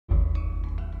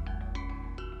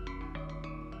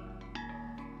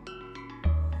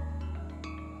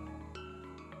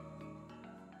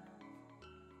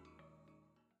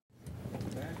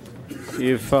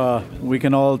If we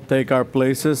can all take our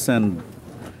places, and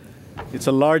it's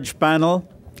a large panel,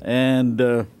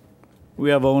 and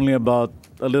we have only about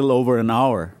a little over an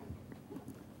hour.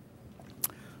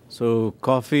 So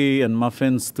coffee and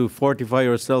muffins to fortify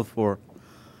yourself for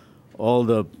all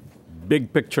the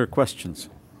big picture questions.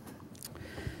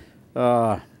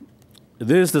 This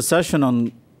is the session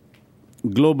on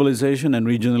globalization and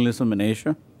regionalism in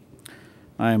Asia.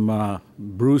 I'm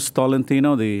Bruce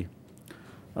Tolentino, the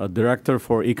Director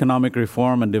for Economic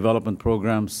Reform and Development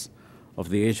Programs of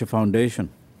the Asia Foundation.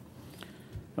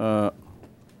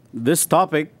 This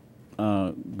topic,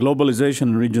 globalization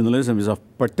and regionalism, is of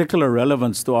particular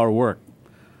relevance to our work,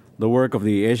 the work of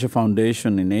the Asia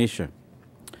Foundation in Asia.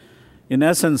 In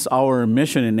essence, our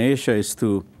mission in Asia is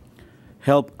to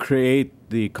help create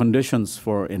the conditions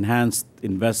for enhanced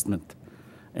investment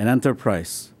and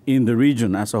enterprise in the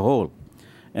region as a whole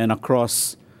and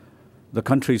across the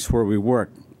countries where we work,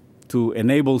 to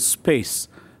enable space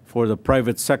for the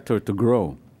private sector to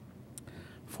grow,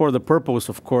 for the purpose,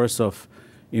 of course, of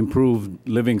improved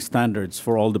living standards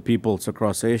for all the peoples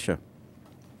across Asia.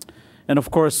 And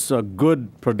of course,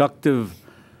 good, productive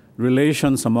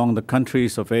relations among the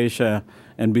countries of Asia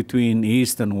and between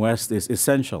East and West is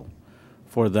essential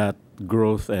for that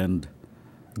growth and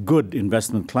good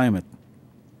investment climate.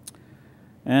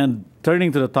 And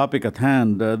turning to the topic at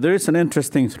hand, there is an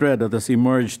interesting thread that has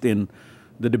emerged in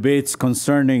the debates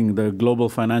concerning the global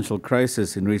financial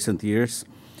crisis in recent years.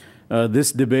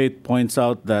 This debate points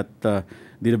out that the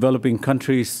developing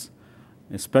countries,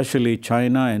 especially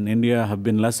China and India, have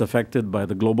been less affected by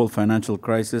the global financial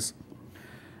crisis,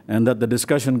 and that the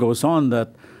discussion goes on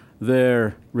that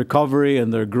their recovery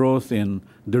and their growth in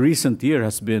the recent year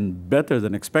has been better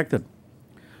than expected.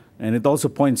 And it also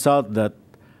points out that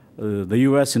the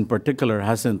U.S. in particular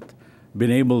hasn't been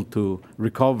able to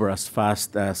recover as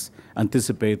fast as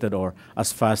anticipated or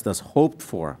as fast as hoped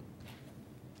for.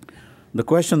 The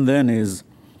question then is,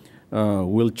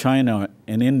 will China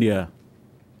and India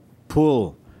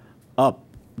pull up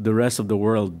the rest of the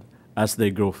world as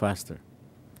they grow faster?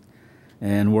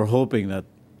 And we're hoping that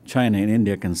China and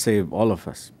India can save all of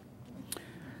us.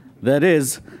 That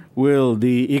is, will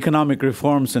the economic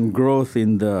reforms and growth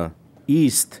in the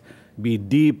East be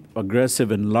deep, aggressive,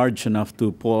 and large enough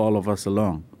to pull all of us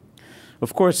along?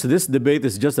 Of course, this debate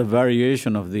is just a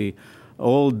variation of the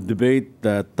old debate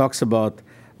that talks about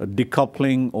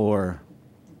decoupling or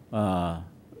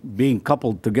being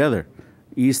coupled together,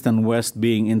 East and West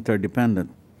being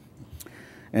interdependent.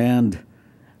 And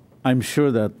I'm sure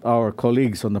that our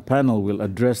colleagues on the panel will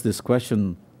address this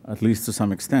question at least to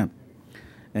some extent.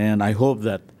 And I hope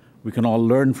that we can all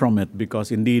learn from it, because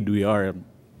indeed we are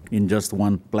in just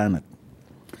one planet.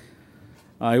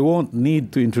 I won't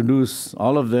need to introduce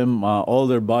all of them. All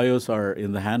their bios are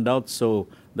in the handout, so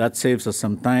that saves us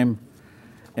some time.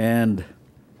 And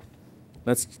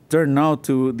let's turn now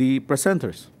to the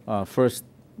presenters. First,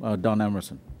 Don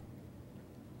Emmerson.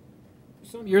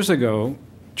 Some years ago,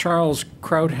 Charles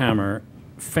Krauthammer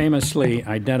famously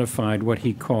identified what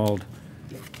he called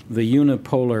the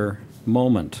unipolar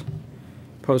moment.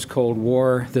 Post-Cold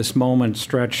War, this moment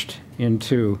stretched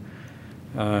into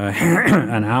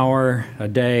an hour, a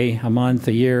day, a month,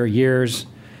 a year, years.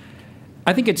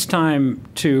 I think it's time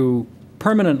to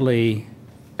permanently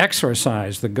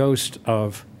exorcise the ghost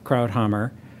of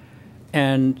Krauthammer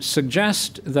and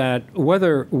suggest that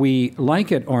whether we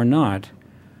like it or not,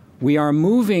 we are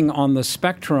moving on the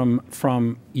spectrum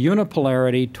from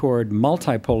unipolarity toward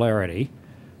multipolarity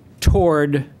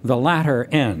toward the latter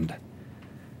end.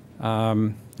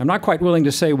 I'm not quite willing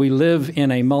to say we live in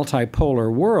a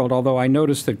multipolar world, although I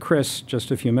noticed that Chris,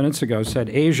 just a few minutes ago, said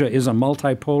Asia is a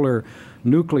multipolar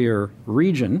nuclear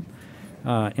region.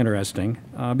 Interesting,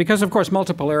 because, of course,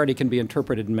 multipolarity can be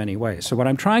interpreted in many ways. So what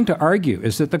I'm trying to argue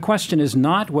is that the question is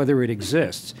not whether it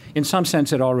exists. In some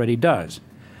sense, it already does.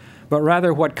 But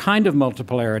rather, what kind of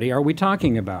multipolarity are we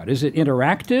talking about? Is it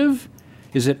interactive?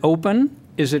 Is it open?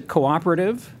 Is it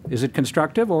cooperative? Is it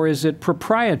constructive? Or is it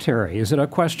proprietary? Is it a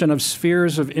question of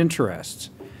spheres of interests?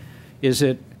 Is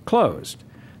it closed?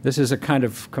 This is a kind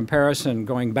of comparison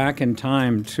going back in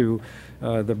time to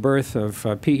the birth of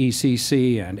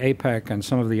PECC and APEC and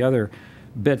some of the other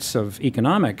bits of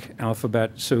economic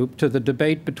alphabet soup to the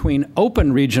debate between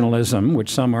open regionalism, which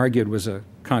some argued was a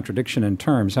contradiction in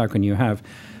terms. How can you have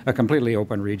a completely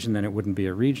open region? Then it wouldn't be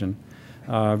a region.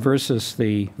 Versus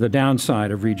the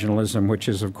downside of regionalism, which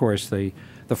is, of course, the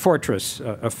fortress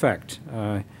effect,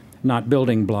 not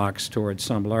building blocks towards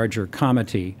some larger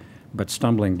comity, but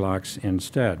stumbling blocks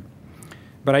instead.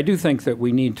 But I do think that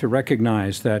we need to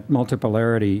recognize that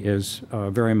multipolarity is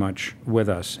very much with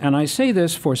us. And I say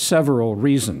this for several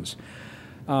reasons.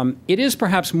 It is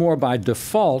perhaps more by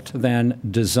default than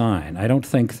design. I don't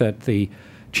think that the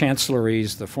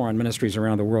chancelleries, the foreign ministries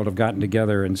around the world have gotten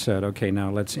together and said, okay, now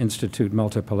let's institute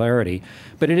multipolarity.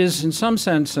 But it is, in some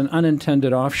sense, an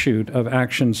unintended offshoot of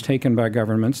actions taken by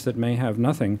governments that may have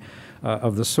nothing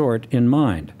of the sort in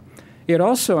mind. It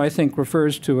also, I think,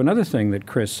 refers to another thing that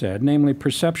Chris said, namely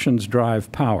perceptions drive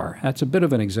power. That's a bit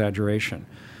of an exaggeration.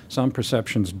 Some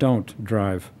perceptions don't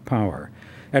drive power.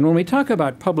 And when we talk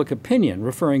about public opinion,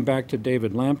 referring back to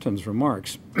David Lampton's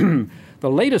remarks,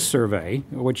 the latest survey,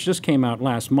 which just came out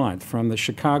last month from the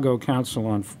Chicago Council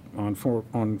on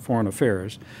Foreign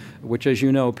Affairs, which, as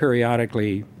you know,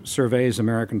 periodically surveys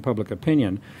American public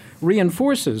opinion,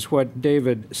 reinforces what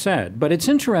David said. But it's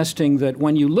interesting that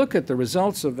when you look at the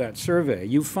results of that survey,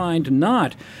 you find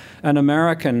not an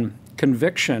American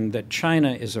conviction that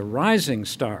China is a rising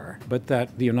star, but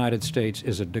that the United States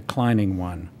is a declining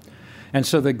one. And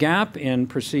so the gap in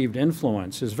perceived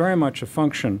influence is very much a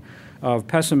function of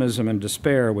pessimism and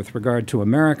despair with regard to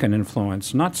American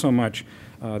influence, not so much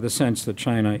the sense that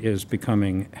China is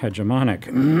becoming hegemonic.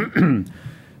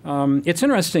 It's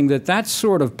interesting that that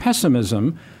sort of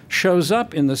pessimism shows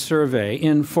up in the survey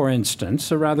in, for instance,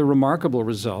 a rather remarkable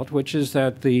result, which is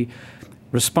that the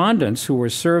respondents who were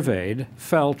surveyed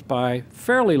felt by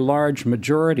fairly large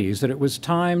majorities that it was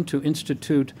time to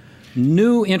institute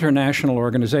new international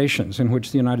organizations in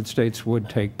which the United States would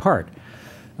take part.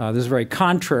 This is very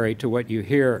contrary to what you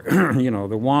hear, you know,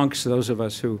 the wonks, those of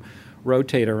us who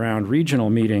rotate around regional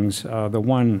meetings. The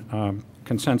one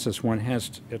consensus one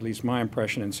has, at least my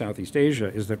impression in Southeast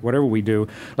Asia, is that whatever we do,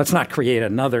 let's not create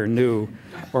another new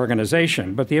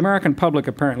organization. But the American public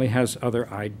apparently has other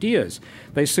ideas.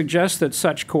 They suggest that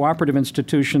such cooperative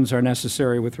institutions are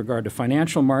necessary with regard to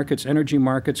financial markets, energy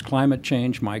markets, climate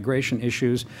change, migration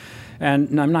issues.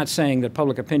 And I'm not saying that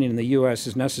public opinion in the U.S.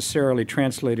 is necessarily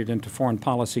translated into foreign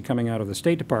policy coming out of the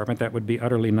State Department. That would be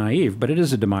utterly naive. But it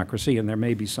is a democracy, and there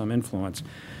may be some influence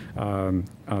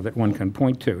that one can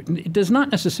point to. It does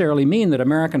not necessarily mean that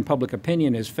American public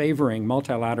opinion is favoring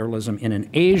multilateralism in an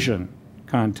Asian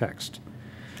context.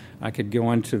 I could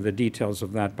go into the details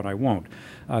of that, but I won't.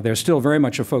 There's still very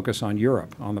much a focus on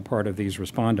Europe on the part of these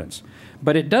respondents.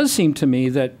 But it does seem to me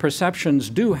that perceptions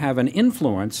do have an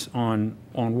influence on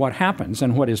what happens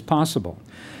and what is possible.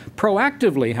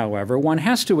 Proactively, however, one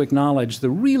has to acknowledge the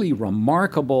really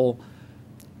remarkable,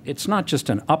 it's not just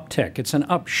an uptick, it's an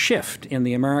upshift in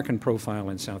the American profile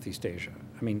in Southeast Asia.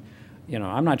 I mean, you know,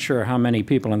 I'm not sure how many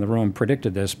people in the room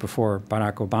predicted this before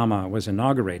Barack Obama was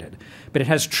inaugurated, but it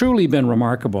has truly been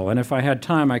remarkable. And if I had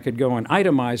time, I could go and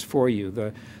itemize for you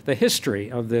the history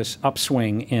of this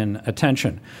upswing in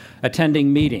attention.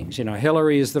 Attending meetings. You know,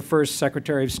 Hillary is the first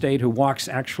Secretary of State who walks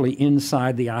actually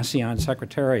inside the ASEAN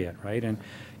Secretariat, right,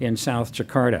 in South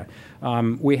Jakarta.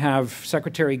 We have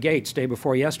Secretary Gates, day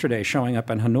before yesterday, showing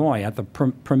up in Hanoi at the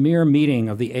premier meeting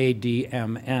of the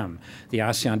ADMM, the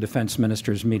ASEAN Defense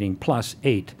Ministers meeting,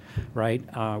 +8,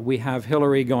 right? We have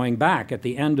Hillary going back at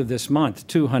the end of this month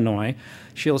to Hanoi.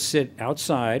 She'll sit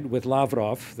outside with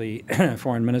Lavrov, the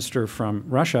foreign minister from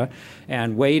Russia,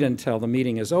 and wait until the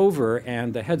meeting is over,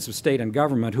 and the heads of state and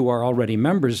government, who are already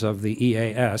members of the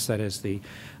EAS, that is the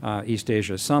East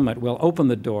Asia Summit, will open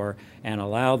the door and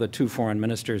allow the two foreign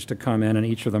ministers to come in, and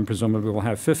each of them presumably will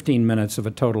have 15 minutes of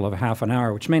a total of half an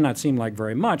hour, which may not seem like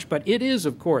very much, but it is,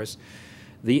 of course,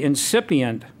 the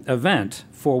incipient event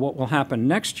for what will happen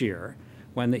next year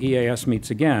when the EAS meets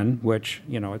again, which,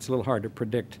 you know, it's a little hard to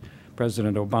predict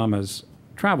President Obama's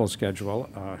travel schedule,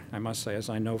 I must say, as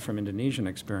I know from Indonesian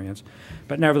experience.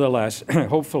 But nevertheless,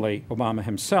 hopefully Obama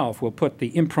himself will put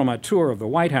the imprimatur of the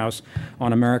White House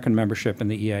on American membership in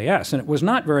the EAS. And it was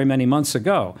not very many months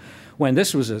ago when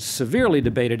this was a severely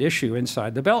debated issue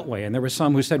inside the Beltway. And there were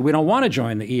some who said, we don't want to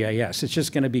join the EAS. It's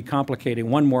just going to be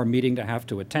complicating, one more meeting to have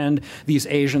to attend. These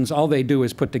Asians, all they do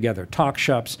is put together talk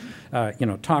shops,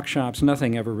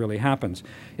 nothing ever really happens.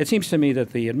 It seems to me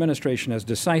that the administration has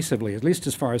decisively, at least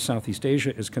as far as Southeast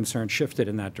Asia is concerned, shifted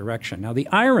in that direction. Now, the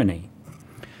irony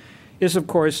is, of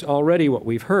course, already what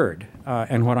we've heard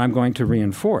and what I'm going to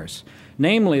reinforce,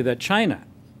 namely that China,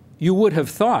 you would have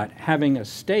thought, having a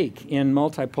stake in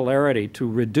multipolarity to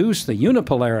reduce the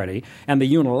unipolarity and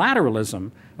the unilateralism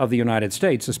of the United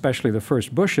States, especially the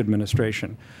first Bush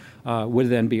administration, would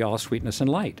then be all sweetness and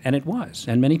light. And it was.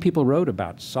 And many people wrote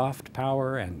about soft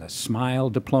power and the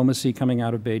smile diplomacy coming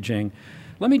out of Beijing.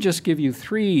 Let me just give you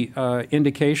three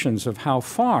indications of how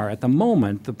far, at the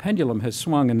moment, the pendulum has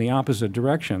swung in the opposite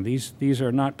direction. These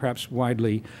are not perhaps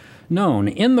widely known.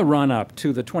 In the run-up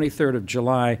to the 23rd of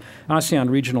July ASEAN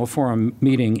Regional Forum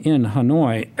meeting in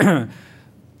Hanoi,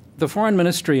 the foreign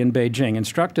ministry in Beijing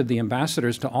instructed the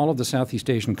ambassadors to all of the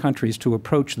Southeast Asian countries to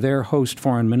approach their host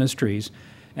foreign ministries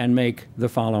and make the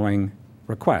following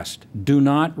request. Do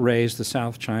not raise the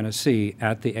South China Sea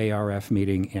at the ARF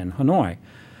meeting in Hanoi.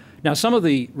 Now, some of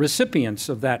the recipients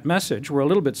of that message were a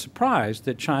little bit surprised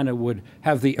that China would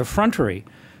have the effrontery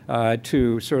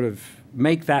to sort of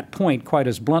make that point quite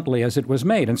as bluntly as it was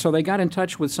made. And so they got in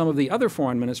touch with some of the other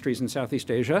foreign ministries in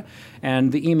Southeast Asia,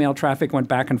 and the email traffic went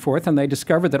back and forth, and they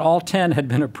discovered that all 10 had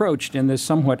been approached in this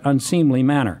somewhat unseemly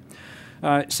manner.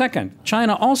 Second,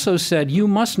 China also said you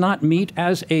must not meet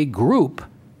as a group,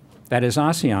 that is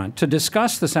ASEAN, to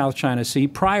discuss the South China Sea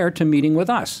prior to meeting with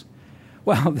us.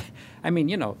 Well, I mean,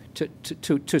 you know,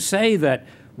 to say that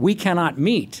we cannot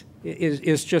meet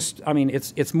is just, I mean,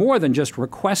 it's more than just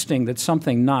requesting that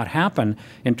something not happen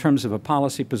in terms of a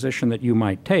policy position that you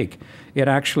might take. It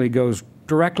actually goes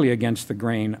directly against the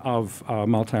grain of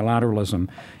multilateralism.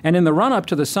 And in the run-up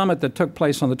to the summit that took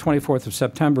place on the 24th of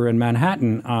September in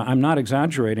Manhattan, I'm not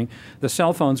exaggerating, the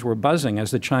cell phones were buzzing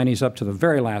as the Chinese up to the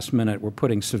very last minute were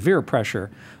putting severe pressure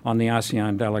on the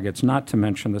ASEAN delegates not to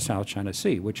mention the South China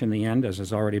Sea, which in the end, as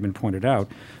has already been pointed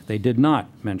out, they did not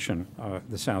mention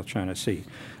the South China Sea.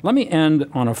 Let me end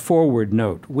on a forward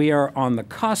note. We are on the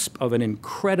cusp of an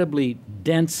incredibly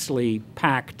densely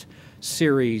packed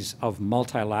series of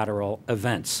multilateral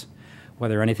events.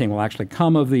 Whether anything will actually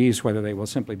come of these, whether they will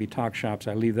simply be talk shops,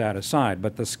 I leave that aside.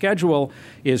 But the schedule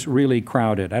is really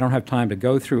crowded. I don't have time to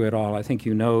go through it all. I think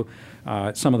you know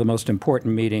some of the most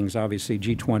important meetings, obviously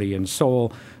G20 in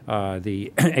Seoul,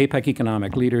 the APEC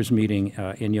Economic Leaders meeting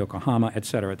in Yokohama, et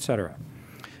cetera, et cetera.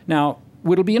 Now,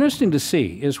 what'll be interesting to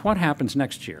see is what happens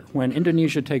next year when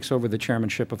Indonesia takes over the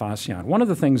chairmanship of ASEAN. One of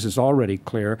the things is already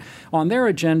clear. On their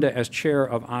agenda as chair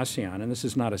of ASEAN, and this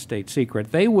is not a state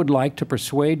secret, they would like to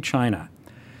persuade China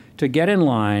to get in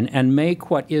line and make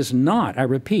what is not, I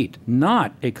repeat,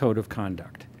 not a code of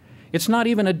conduct. It's not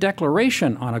even a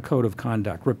declaration on a code of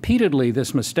conduct. Repeatedly,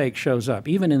 this mistake shows up,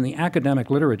 even in the academic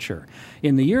literature.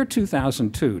 In the year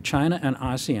 2002, China and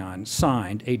ASEAN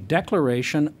signed a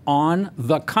declaration on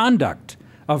the conduct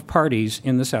of parties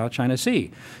in the South China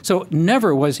Sea. So it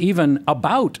never was even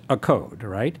about a code,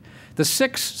 right? The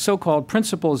 6 so-called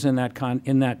principles in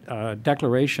that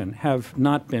declaration have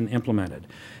not been implemented.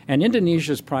 And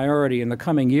Indonesia's priority in the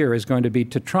coming year is going to be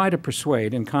to try to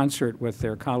persuade, in concert with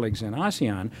their colleagues in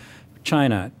ASEAN,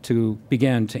 China to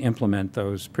begin to implement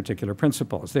those particular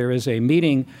principles. There is a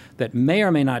meeting that may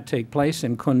or may not take place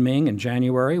in Kunming in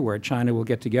January, where China will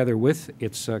get together with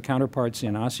its counterparts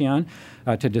in ASEAN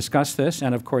to discuss this.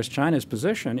 And of course, China's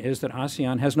position is that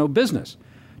ASEAN has no business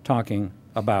talking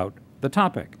about the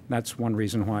topic. That's one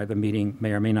reason why the meeting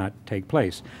may or may not take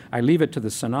place. I leave it to the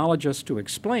sinologists to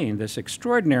explain this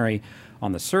extraordinary,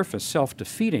 on the surface,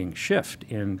 self-defeating shift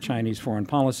in Chinese foreign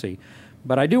policy.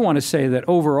 But I do want to say that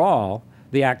overall,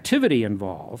 the activity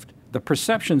involved, the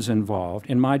perceptions involved,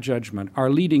 in my judgment, are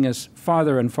leading us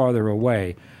farther and farther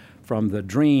away from the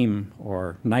dream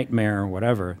or nightmare or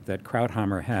whatever that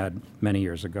Krauthammer had many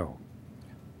years ago.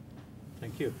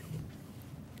 Thank you.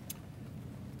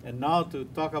 And now to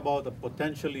talk about a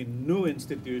potentially new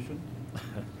institution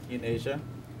in Asia,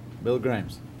 Bill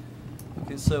Grimes.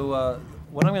 Okay, so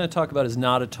what I'm going to talk about is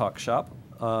not a talk shop.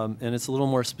 And it's a little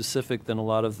more specific than a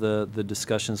lot of the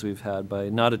discussions we've had. By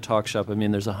not a talk shop, I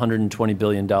mean there's $120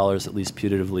 billion at least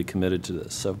putatively committed to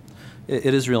this. So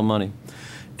it is real money.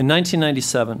 In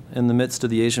 1997, in the midst of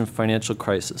the Asian financial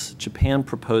crisis, Japan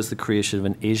proposed the creation of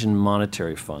an Asian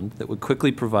monetary fund that would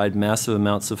quickly provide massive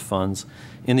amounts of funds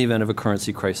in the event of a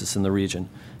currency crisis in the region.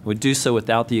 It would do so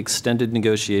without the extended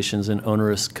negotiations and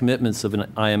onerous commitments of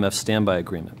an IMF standby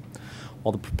agreement.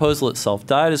 While the proposal itself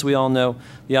died, as we all know,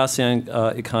 the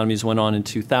ASEAN economies went on in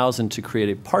 2000 to create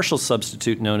a partial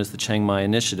substitute known as the Chiang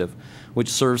Initiative, which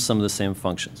serves some of the same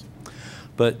functions.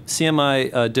 But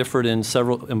CMI differed in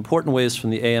several important ways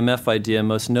from the AMF idea,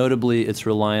 most notably its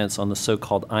reliance on the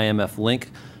so-called IMF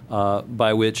link,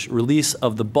 by which release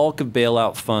of the bulk of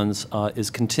bailout funds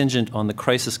is contingent on the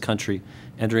crisis country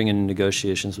entering into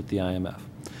negotiations with the IMF.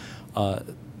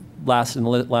 In the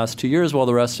last 2 years, while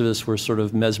the rest of us were sort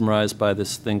of mesmerized by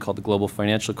this thing called the global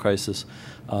financial crisis,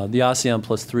 the ASEAN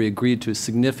 +3 agreed to a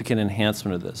significant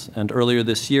enhancement of this. And earlier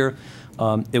this year,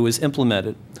 it was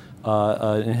implemented,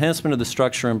 an enhancement of the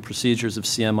structure and procedures of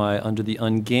CMI under the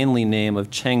ungainly name of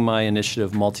Chiang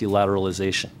Initiative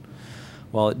Multilateralization.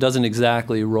 While it doesn't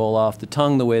exactly roll off the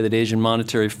tongue the way that Asian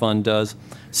Monetary Fund does,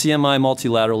 CMI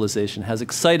multilateralization has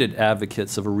excited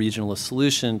advocates of a regionalist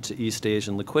solution to East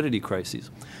Asian liquidity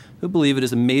crises, who believe it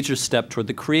is a major step toward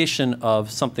the creation of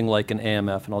something like an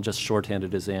AMF, and I'll just shorthand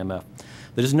it as AMF,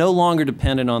 that is no longer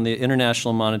dependent on the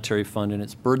International Monetary Fund and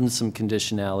its burdensome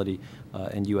conditionality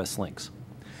and U.S. links.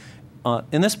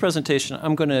 In this presentation,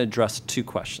 I'm going to address two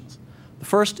questions. The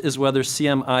first is whether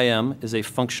CMIM is a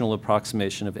functional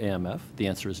approximation of AMF. The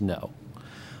answer is no.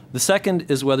 The second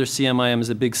is whether CMIM is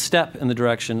a big step in the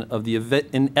direction of the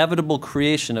inevitable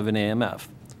creation of an AMF.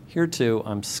 Here, too,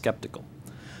 I'm skeptical.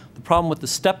 The problem with the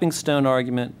stepping stone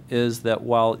argument is that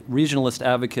while regionalist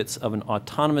advocates of an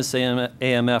autonomous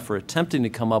AMF are attempting to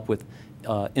come up with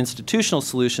institutional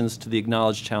solutions to the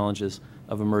acknowledged challenges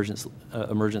of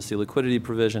emergency liquidity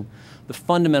provision, the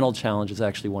fundamental challenge is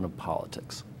actually one of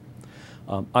politics.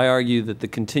 I argue that the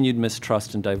continued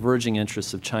mistrust and diverging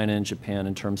interests of China and Japan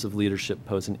in terms of leadership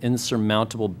pose an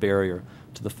insurmountable barrier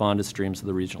to the fondest dreams of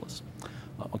the regionalists.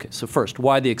 Okay, so first,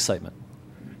 why the excitement?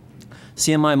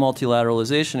 CMI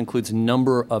multilateralization includes a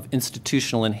number of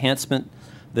institutional enhancement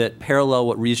that parallel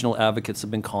what regional advocates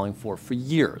have been calling for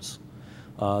years.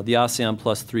 The ASEAN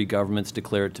plus 3 governments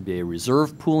declare it to be a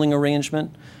reserve pooling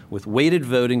arrangement with weighted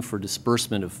voting for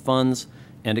disbursement of funds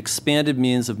and expanded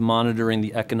means of monitoring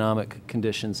the economic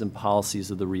conditions and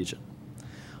policies of the region.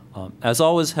 As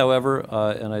always, however,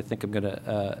 and I think I'm going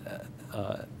to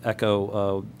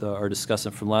echo our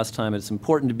discussant from last time, it's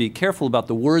important to be careful about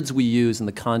the words we use and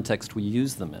the context we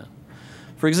use them in.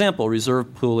 For example,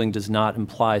 reserve pooling does not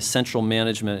imply central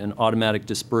management and automatic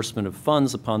disbursement of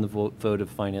funds upon the vote of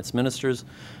finance ministers.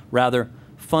 Rather,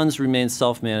 funds remain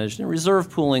self-managed, and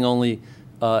reserve pooling only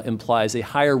implies a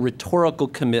higher rhetorical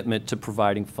commitment to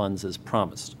providing funds as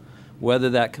promised. Whether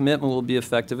that commitment will be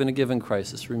effective in a given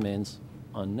crisis remains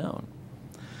unknown.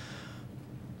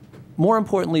 More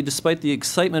importantly, despite the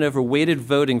excitement over weighted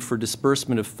voting for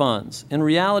disbursement of funds, in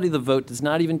reality the vote does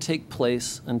not even take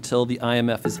place until the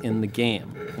IMF is in the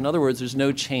game. In other words, there's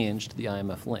no change to the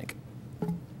IMF link.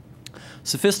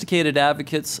 Sophisticated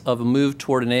advocates of a move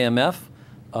toward an AMF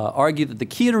argue that the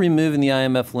key to removing the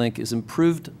IMF link is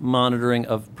improved monitoring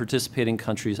of participating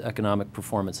countries' economic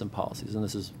performance and policies. And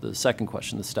this is the second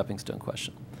question, the stepping stone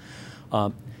question.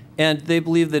 And they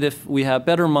believe that if we have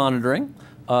better monitoring,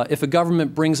 if a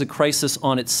government brings a crisis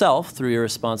on itself through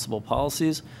irresponsible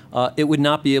policies, it would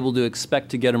not be able to expect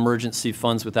to get emergency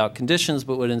funds without conditions,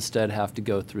 but would instead have to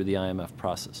go through the IMF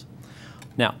process.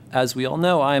 Now, as we all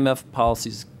know, IMF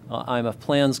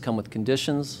plans come with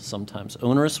conditions, sometimes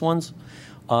onerous ones.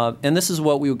 And this is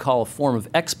what we would call a form of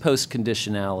ex post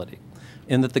conditionality,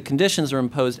 in that the conditions are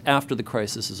imposed after the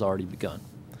crisis has already begun.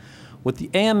 What the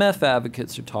AMF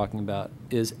advocates are talking about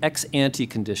is ex ante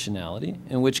conditionality,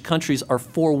 in which countries are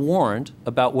forewarned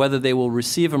about whether they will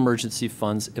receive emergency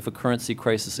funds if a currency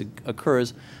crisis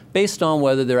occurs, based on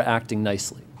whether they're acting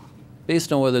nicely,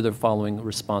 based on whether they're following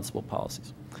responsible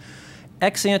policies.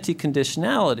 Ex ante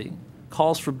conditionality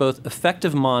calls for both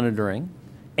effective monitoring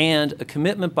and a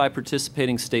commitment by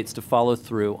participating states to follow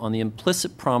through on the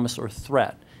implicit promise or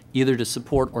threat, either to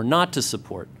support or not to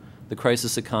support the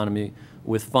crisis economy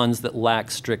with funds that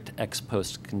lack strict ex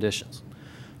post conditions.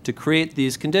 To create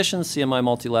these conditions, CMI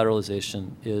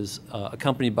multilateralization is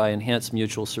accompanied by enhanced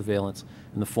mutual surveillance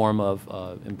in the form of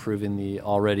improving the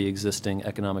already existing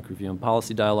economic review and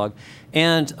policy dialogue,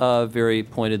 and very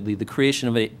pointedly, the creation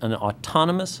of an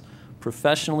autonomous,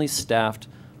 professionally staffed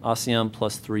ASEAN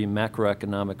plus 3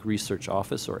 Macroeconomic Research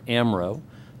Office, or AMRO,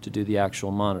 to do the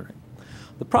actual monitoring.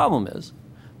 The problem is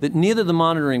that neither the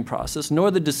monitoring process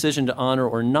nor the decision to honor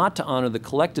or not to honor the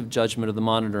collective judgment of the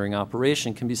monitoring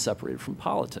operation can be separated from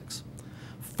politics.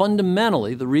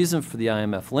 Fundamentally, the reason for the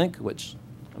IMF link, which,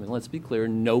 I mean, let's be clear,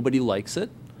 nobody likes it,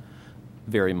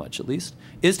 very much at least,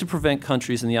 is to prevent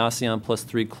countries in the ASEAN plus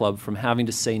 3 club from having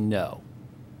to say no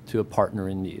to a partner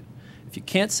in need. If you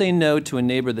can't say no to a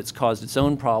neighbor that's caused its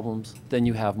own problems, then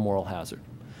you have moral hazard.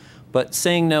 But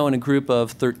saying no in a group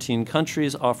of 13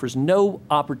 countries offers no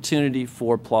opportunity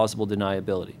for plausible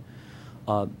deniability.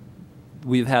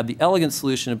 We've had the elegant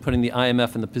solution of putting the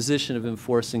IMF in the position of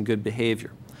enforcing good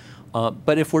behavior.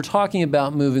 But if we're talking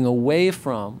about moving away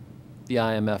from the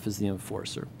IMF as the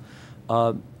enforcer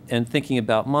and thinking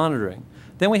about monitoring,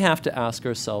 then we have to ask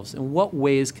ourselves, in what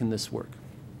ways can this work?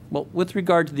 Well, with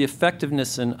regard to the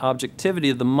effectiveness and objectivity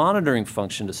of the monitoring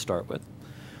function to start with,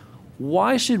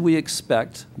 why should we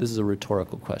expect, this is a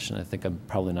rhetorical question, I think I'm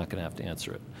probably not going to have to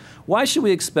answer it. Why should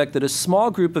we expect that a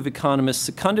small group of economists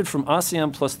seconded from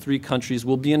ASEAN plus 3 countries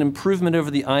will be an improvement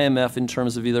over the IMF in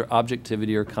terms of either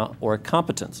objectivity or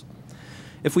competence?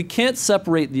 If we can't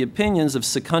separate the opinions of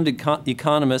seconded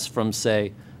economists from,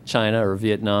 say, China or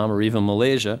Vietnam or even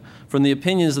Malaysia from the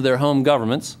opinions of their home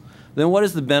governments, then what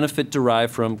is the benefit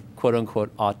derived from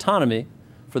quote-unquote autonomy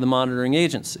for the monitoring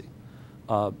agency?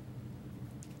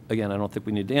 Again, I don't think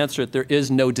we need to answer it. There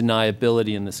is no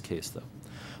deniability in this case, though.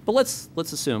 But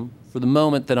let's assume for the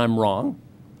moment that I'm wrong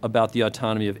about the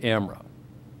autonomy of AMRO.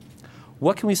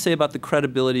 What can we say about the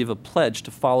credibility of a pledge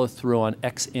to follow through on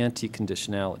ex-ante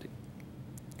conditionality?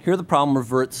 Here the problem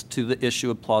reverts to the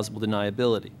issue of plausible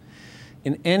deniability.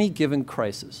 In any given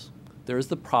crisis, there is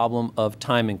the problem of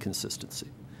time inconsistency.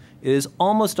 It is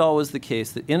almost always the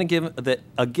case that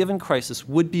a given crisis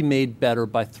would be made better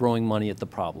by throwing money at the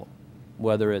problem,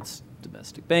 whether it's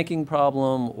domestic banking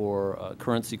problem or a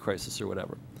currency crisis or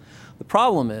whatever. The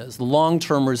problem is the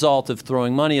long-term result of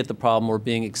throwing money at the problem or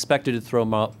being expected to throw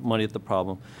money at the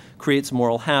problem creates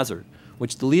moral hazard,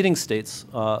 which the leading states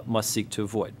must seek to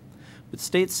avoid. But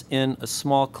states in a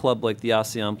small club like the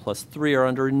ASEAN plus 3 are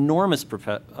under enormous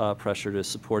pressure to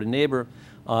support a neighbor,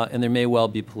 and there may well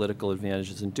be political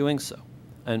advantages in doing so.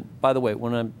 And by the way,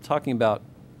 when I'm talking about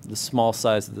the small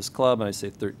size of this club, and I say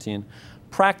 13,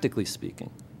 practically speaking,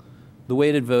 the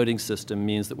weighted voting system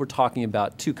means that we're talking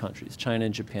about two countries, China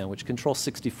and Japan, which control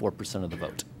 64% of the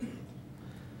vote.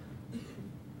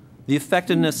 The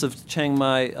effectiveness of Chiang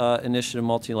Mai initiative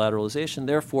multilateralization,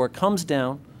 therefore, comes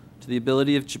down to the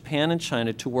ability of Japan and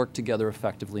China to work together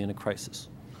effectively in a crisis.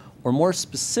 Or more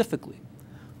specifically,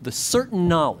 the certain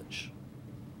knowledge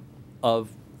of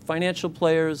financial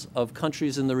players, of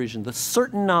countries in the region, the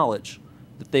certain knowledge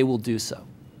that they will do so.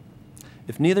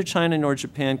 If neither China nor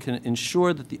Japan can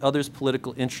ensure that the other's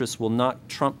political interests will not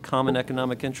trump common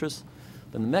economic interests,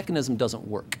 then the mechanism doesn't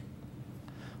work.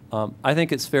 I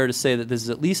think it's fair to say that this is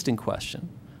at least in question,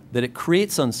 that it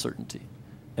creates uncertainty,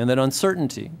 and that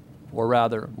uncertainty, or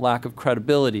rather lack of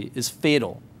credibility, is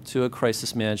fatal to a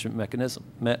crisis management mechanism.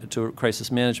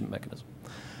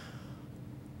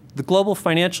 The global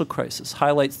financial crisis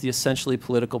highlights the essentially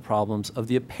political problems of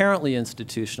the apparently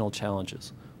institutional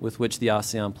challenges with which the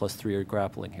ASEAN plus 3 are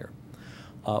grappling here.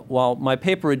 While my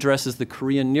paper addresses the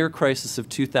Korean near crisis of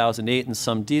 2008 in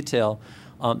some detail,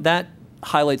 that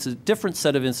highlights a different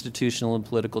set of institutional and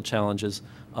political challenges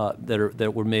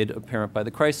that were made apparent by the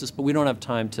crisis, but we don't have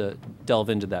time to delve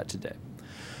into that today.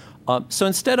 So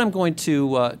instead, I'm going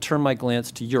to turn my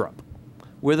glance to Europe,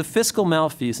 where the fiscal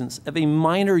malfeasance of a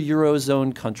minor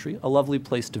Eurozone country, a lovely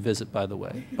place to visit, by the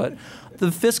way, but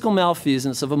the fiscal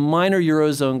malfeasance of a minor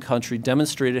Eurozone country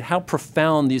demonstrated how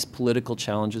profound these political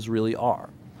challenges really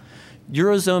are.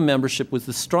 Eurozone membership was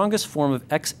the strongest form of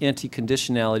ex-ante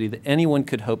conditionality that anyone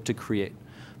could hope to create.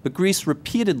 But Greece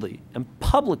repeatedly and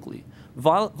publicly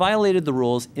violated the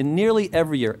rules in nearly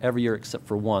every year except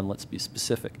for one, let's be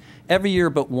specific, every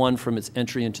year but one from its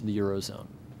entry into the Eurozone.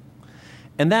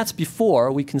 And that's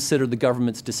before we consider the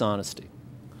government's dishonesty.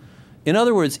 In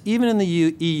other words, even in the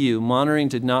EU, monitoring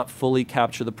did not fully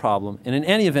capture the problem, and in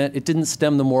any event, it didn't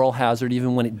stem the moral hazard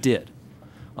even when it did.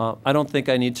 I don't think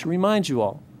I need to remind you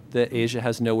all that Asia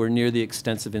has nowhere near the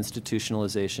extensive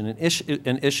institutionalization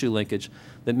and issue linkage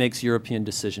that makes European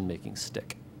decision-making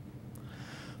stick.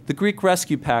 The Greek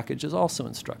rescue package is also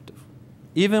instructive.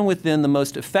 Even within the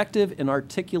most effective and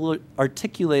articulated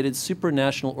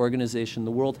supranational organization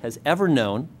the world has ever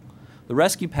known, the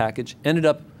rescue package ended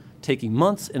up taking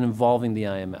months and involving the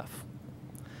IMF.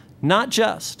 Not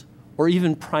just, or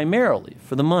even primarily,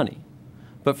 for the money,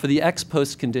 but for the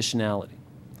ex-post conditionality.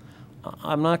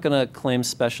 I'm not going to claim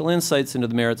special insights into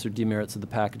the merits or demerits of the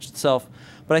package itself,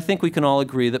 but I think we can all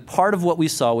agree that part of what we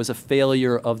saw was a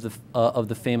failure of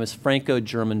the famous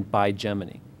Franco-German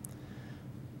bigeminy.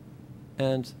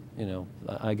 And, you know,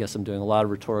 I guess I'm doing a lot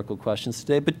of rhetorical questions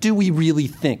today, but do we really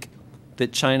think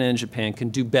that China and Japan can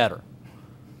do better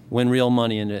when real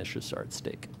money and interests are at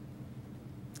stake?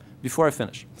 Before I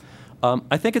finish,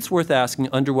 I think it's worth asking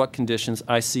under what conditions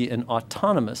I see an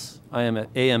autonomous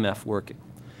AMF working.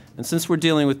 And since we're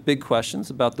dealing with big questions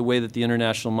about the way that the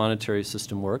international monetary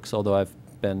system works, although I've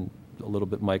been a little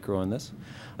bit micro on this,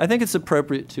 I think it's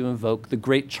appropriate to invoke the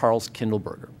great Charles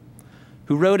Kindleberger,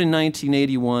 who wrote in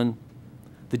 1981,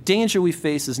 "The danger we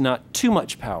face is not too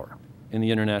much power in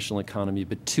the international economy,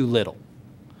 but too little.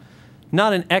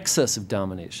 Not an excess of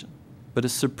domination, but a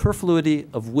superfluity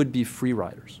of would-be free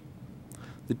riders."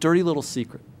 The dirty little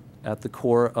secret at the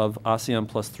core of ASEAN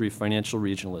plus 3 financial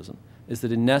regionalism is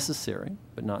that a necessary,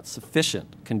 but not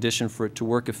sufficient, condition for it to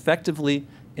work effectively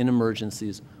in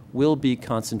emergencies will be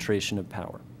concentration of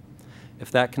power. If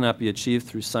that cannot be achieved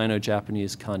through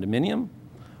Sino-Japanese condominium,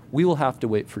 we will have to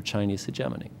wait for Chinese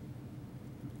hegemony.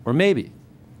 Or maybe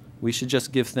we should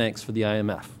just give thanks for the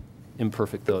IMF,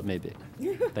 imperfect though it may be.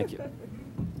 Thank you.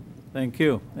 Thank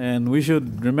you. And we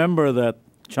should remember that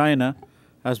China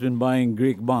has been buying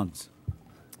Greek bonds.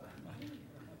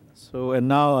 So, and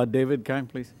now David Kang,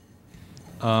 please.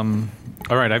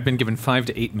 All right, I've been given 5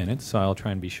 to 8 minutes, so I'll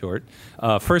try and be short.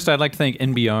 First, I'd like to thank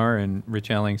NBR and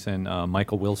Rich Ellings and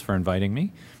Michael Wills for inviting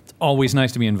me. It's always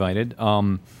nice to be invited.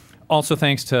 Also,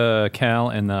 thanks to Cal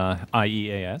and the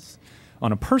IEAS.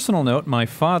 On a personal note, my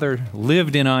father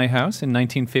lived in iHouse in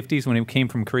 1950s when he came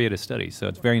from Korea to study, so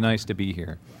it's very nice to be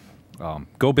here.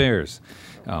 Go Bears.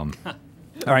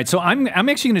 All right, so I'm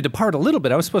actually going to depart a little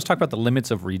bit. I was supposed to talk about the limits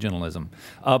of regionalism,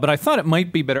 but I thought it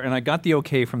might be better, and I got the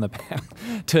okay from the panel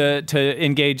to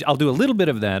engage. I'll do a little bit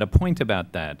of that, a point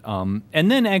about that, and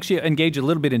then actually engage a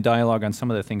little bit in dialogue on some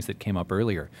of the things that came up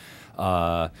earlier.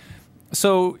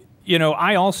 So, you know,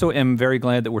 I also am very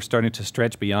glad that we're starting to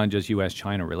stretch beyond just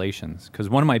U.S.-China relations, because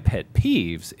one of my pet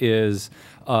peeves is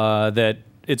that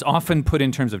it's often put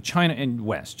in terms of China and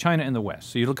West, China and the West.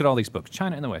 So you look at all these books,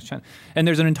 China and the West, China, and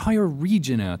there's an entire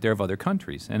region out there of other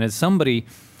countries. And as somebody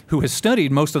who has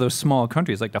studied most of those small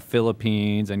countries like the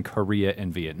Philippines and Korea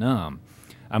and Vietnam,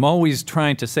 I'm always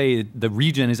trying to say the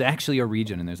region is actually a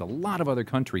region, and there's a lot of other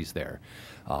countries there.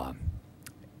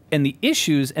 And the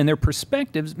issues and their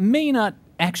perspectives may not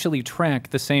actually track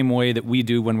the same way that we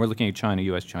do when we're looking at China,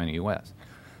 U.S., China, U.S.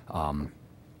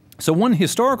 So one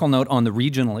historical note on the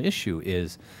regional issue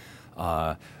is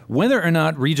whether or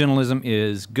not regionalism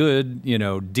is good, you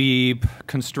know, deep,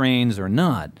 constrains or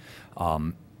not,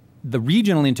 the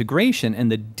regional integration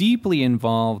and the deeply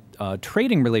involved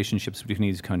trading relationships between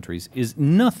these countries is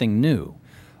nothing new.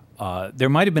 There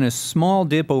might have been a small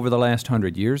dip over the last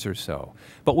 100 years or so,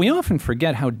 but we often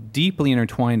forget how deeply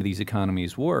intertwined these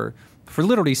economies were for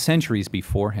literally centuries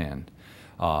beforehand.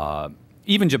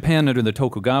 Even Japan under the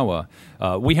Tokugawa,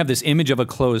 we have this image of a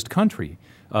closed country,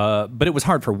 but it was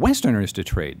hard for Westerners to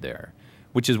trade there,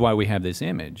 which is why we have this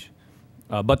image.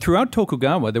 But throughout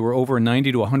Tokugawa, there were over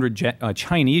 90 to 100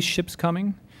 Chinese ships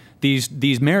coming.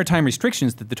 These maritime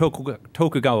restrictions that the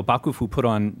Tokugawa Bakufu put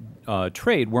on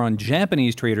trade were on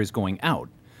Japanese traders going out,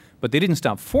 but they didn't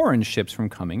stop foreign ships from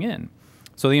coming in.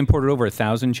 So they imported over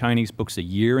 1,000 Chinese books a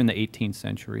year in the 18th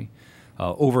century.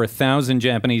 Over 1,000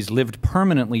 Japanese lived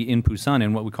permanently in Busan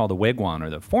in what we call the Wegwan, or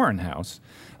the foreign house,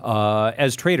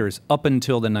 as traders up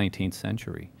until the 19th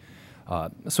century.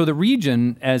 So the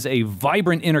region, as a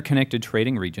vibrant, interconnected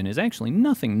trading region, is actually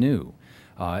nothing new.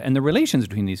 And the relations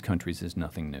between these countries is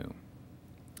nothing new.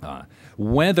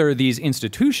 Whether these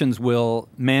institutions will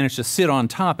manage to sit on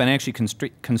top and actually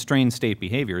constrain state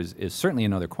behavior is certainly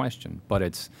another question, but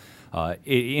it's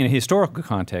in a historical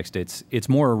context, it's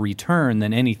more a return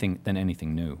than anything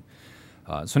new.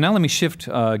 So now let me shift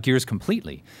gears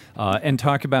completely and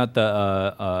talk about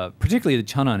particularly the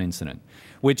Cheonan incident,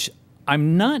 which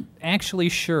I'm not actually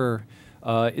sure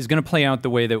is going to play out the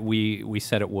way that we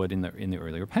said it would in the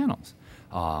earlier panels.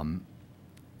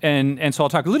 And so I'll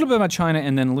talk a little bit about China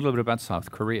and then a little bit about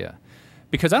South Korea,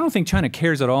 because I don't think China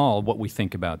cares at all what we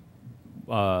think about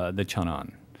the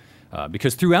Cheonan.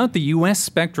 Because throughout the U.S.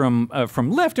 spectrum,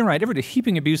 from left and right, everybody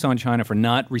heaping abuse on China for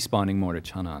not responding more to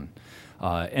Cheonan.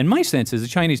 And my sense is the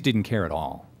Chinese didn't care at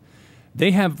all.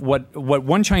 They have what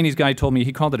one Chinese guy told me,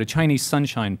 he called it a Chinese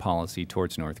sunshine policy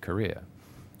towards North Korea.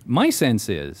 My sense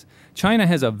is China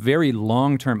has a very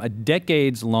long-term, a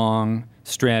decades-long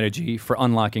strategy for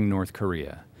unlocking North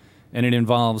Korea. And it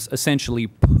involves essentially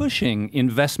pushing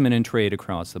investment and trade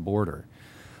across the border.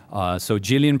 So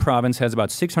Jilin province has about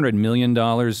 $600 million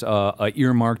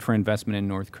earmarked for investment in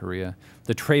North Korea.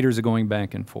 The traders are going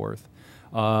back and forth.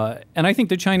 And I think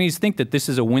the Chinese think that this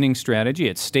is a winning strategy.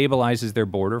 It stabilizes their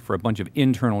border for a bunch of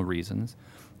internal reasons.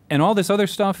 And all this other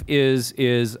stuff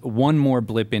is one more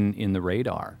blip in the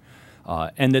radar.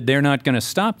 And that they're not going to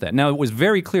stop that. Now, it was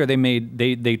very clear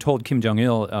they told Kim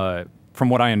Jong-il, from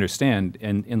what I understand,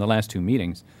 in the last 2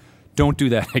 meetings, don't do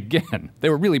that again. They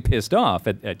were really pissed off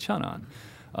at Cheonan.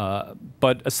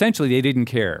 But essentially, they didn't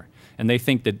care. And they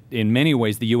think that in many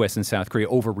ways, the U.S. and South Korea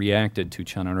overreacted to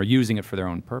Cheonan or using it for their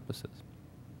own purposes.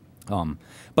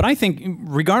 But I think,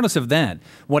 regardless of that,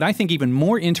 what I think even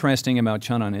more interesting about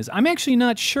Cheonan is I'm actually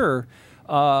not sure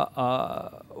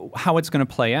how it's going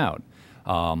to play out.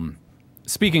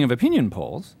 Speaking of opinion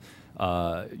polls,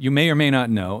 you may or may not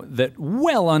know that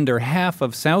well under half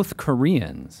of South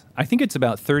Koreans, I think it's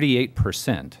about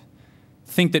 38%,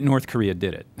 think that North Korea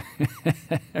did it.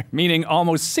 Meaning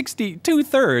almost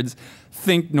 2/3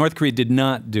 think North Korea did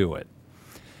not do it,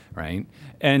 right?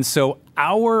 And so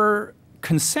our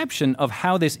conception of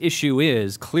how this issue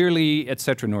is, clearly, et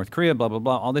cetera, North Korea, blah, blah,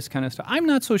 blah, all this kind of stuff, I'm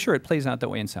not so sure it plays out that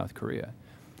way in South Korea.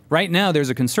 Right now, there's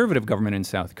a conservative government in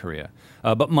South Korea.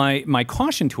 But my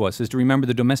caution to us is to remember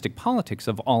the domestic politics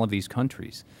of all of these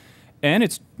countries. And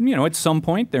it's, you know, at some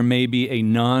point, there may be a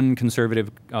non-conservative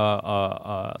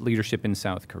leadership in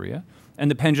South Korea.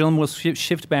 and the pendulum will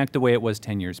shift back the way it was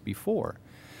 10 years before.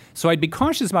 So I'd be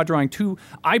cautious about drawing too.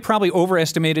 I probably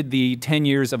overestimated the 10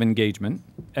 years of engagement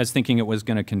as thinking it was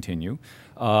going to continue.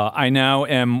 I now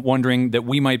am wondering that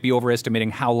we might be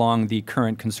overestimating how long the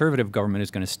current conservative government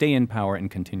is going to stay in power and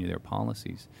continue their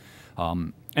policies.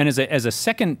 And as a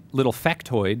second little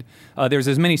factoid, there's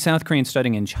as many South Koreans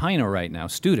studying in China right now,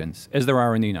 students, as there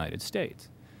are in the United States.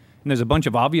 And there's a bunch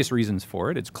of obvious reasons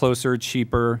for it. It's closer,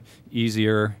 cheaper,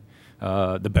 easier.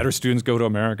 The better students go to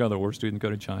America, the worse students go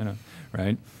to China,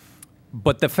 right?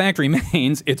 But the fact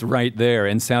remains, it's right there,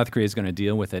 and South Korea is going to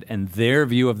deal with it. And their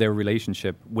view of their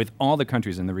relationship with all the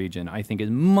countries in the region, I think, is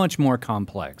much more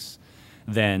complex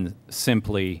than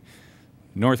simply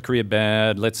North Korea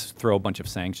bad, let's throw a bunch of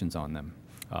sanctions on them.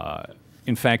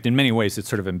 In fact, in many ways, it's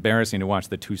sort of embarrassing to watch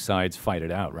the two sides fight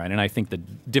it out, right? And I think the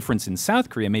difference in South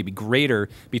Korea may be greater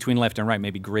between left and right,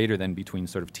 may be greater than between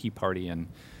sort of Tea Party and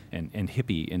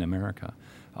hippie in America.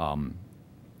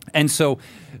 And so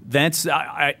that's,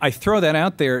 I throw that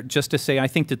out there just to say I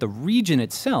think that the region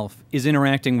itself is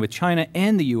interacting with China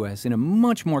and the U.S. in a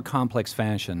much more complex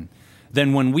fashion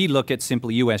than when we look at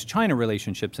simply U.S.-China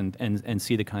relationships and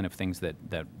see the kind of things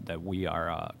that we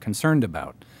are concerned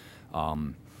about.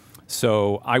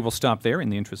 So I will stop there in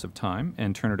the interest of time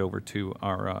and turn it over to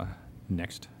our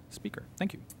next speaker.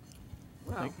 Thank you.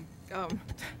 Well,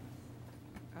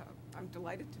 I'm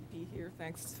delighted to be here.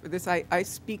 Thanks for this. I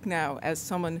speak now as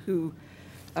someone who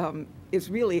is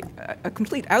really a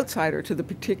complete outsider to the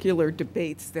particular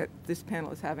debates that this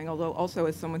panel is having, although also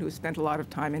as someone who has spent a lot of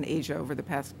time in Asia over the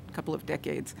past couple of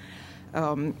decades.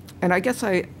 And I guess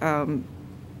I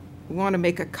want to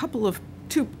make a couple of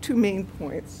two main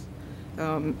points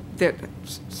that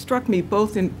struck me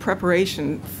both in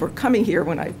preparation for coming here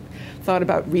when I thought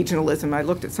about regionalism. I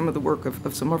looked at some of the work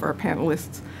of some of our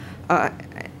panelists,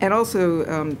 and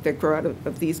also that grow out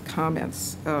of these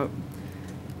comments.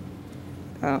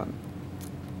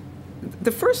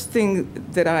 The first thing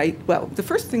that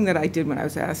I did when I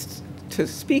was asked to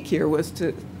speak here was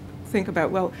to think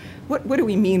about, well, what do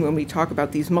we mean when we talk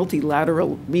about these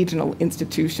multilateral regional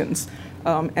institutions?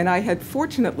 And I had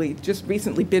fortunately just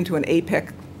recently been to an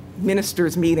APEC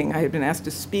ministers meeting. I had been asked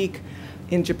to speak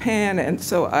in Japan, and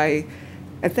so I,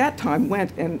 at that time,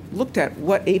 went and looked at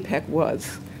what APEC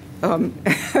was.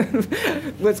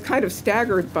 Was kind of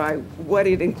staggered by what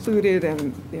it included,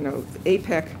 and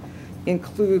APEC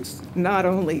includes not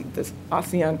only the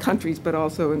ASEAN countries, but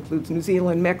also includes New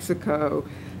Zealand, Mexico,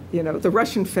 the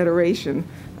Russian Federation,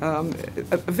 a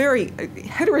very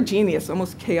heterogeneous,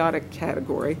 almost chaotic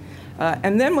category.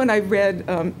 And then when I read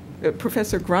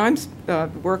Professor Grimes'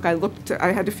 work,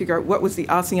 I had to figure out what was the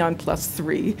ASEAN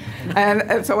 +3,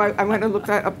 and so I went and looked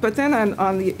that up. But then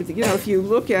on the, if you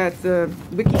look at the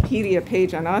Wikipedia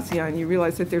page on ASEAN, you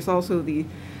realize that there's also the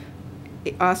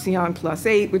ASEAN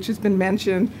 +8, which has been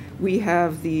mentioned. We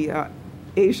have the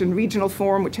Asian Regional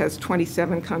Forum, which has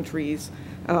 27 countries.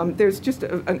 There's just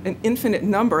an infinite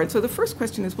number. And so the first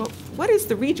question is, well, what is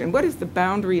the region? What is the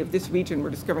boundary of this region we're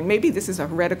discovering? Maybe this is a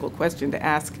heretical question to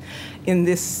ask in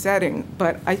this setting,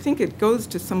 but I think it goes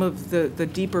to some of the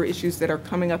deeper issues that are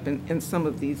coming up in some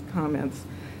of these comments.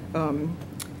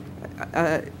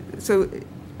 So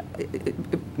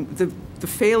the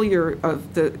failure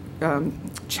of the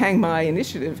Chiang Mai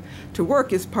initiative to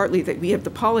work is partly that we have the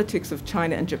politics of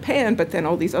China and Japan, but then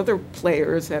all these other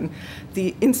players and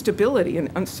the instability and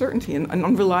uncertainty and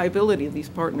unreliability of these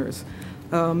partners.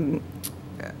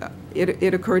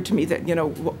 It occurred to me that,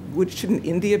 shouldn't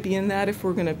India be in that if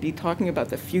we're going to be talking about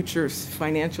the future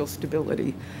financial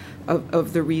stability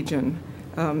of the region?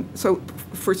 So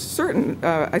for certain,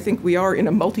 I think we are in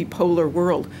a multipolar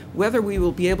world. Whether we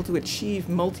will be able to achieve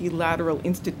multilateral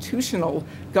institutional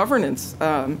governance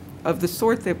of the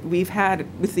sort that we've had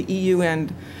with the EU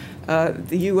and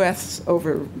the US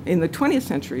over in the 20th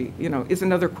century, is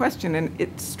another question. And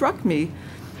it struck me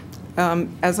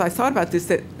as I thought about this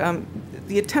that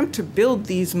the attempt to build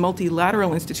these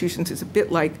multilateral institutions is a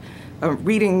bit like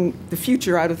reading the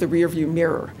future out of the rearview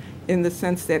mirror, in the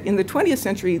sense that in the 20th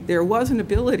century, there was an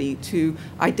ability to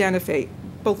identify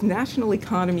both national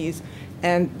economies,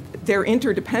 and their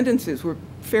interdependencies were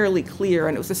fairly clear,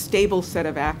 and it was a stable set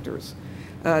of actors.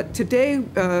 Today,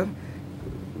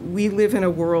 we live in a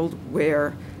world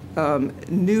where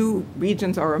new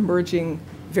regions are emerging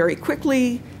very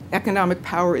quickly, economic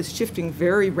power is shifting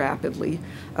very rapidly,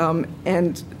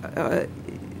 and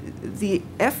the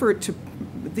effort to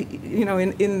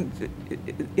in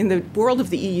the world of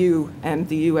the EU and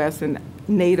the US and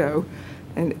NATO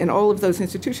and all of those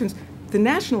institutions, the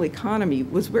national economy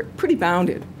was pretty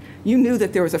bounded. You knew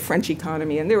that there was a French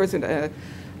economy and there was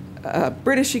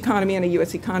British economy and a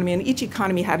US economy, and each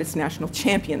economy had its national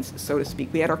champions, so to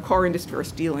speak. We had our car industry, our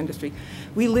steel industry.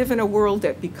 We live in a world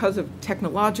that, because of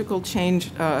technological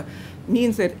change,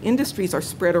 means that industries are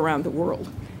spread around the world,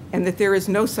 and that there is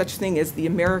no such thing as the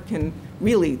American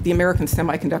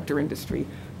semiconductor industry.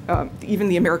 Even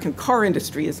the American car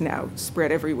industry is now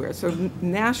spread everywhere. So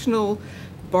national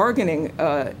bargaining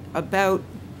about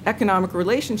economic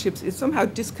relationships is somehow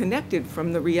disconnected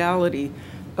from the reality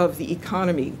of the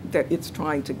economy that it's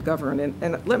trying to govern.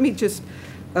 And let me just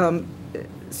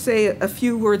say a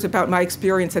few words about my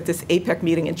experience at this APEC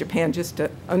meeting in Japan, just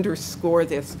to underscore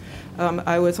this.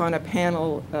 I was on a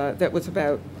panel that was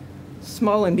about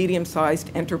small and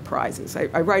medium-sized enterprises.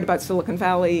 I write about Silicon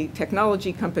Valley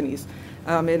technology companies,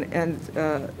 and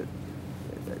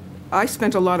I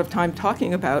spent a lot of time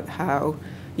talking about how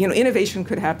innovation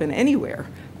could happen anywhere,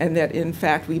 and that in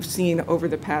fact we've seen over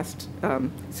the past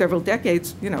several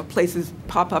decades, places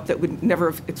pop up that would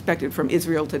never have expected, from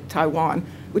Israel to Taiwan,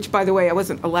 which, by the way, I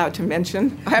wasn't allowed to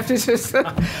mention. I have to just,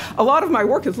 a lot of my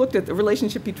work has looked at the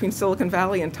relationship between Silicon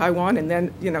Valley and Taiwan, and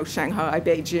then Shanghai,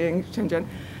 Beijing, Shenzhen.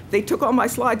 They took all my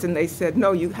slides and they said,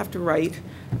 no, you have to write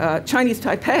Chinese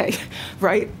Taipei,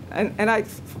 right?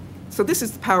 So this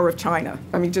is the power of China.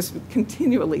 I mean, just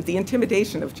continually, the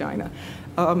intimidation of China.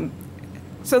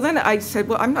 So then I said,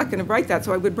 well, I'm not going to write that,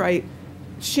 so I would write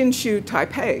Hsinchu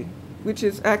Taipei, which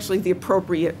is actually the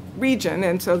appropriate region,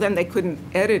 and so then they couldn't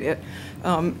edit it.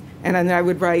 And then I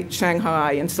would write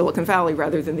Shanghai and Silicon Valley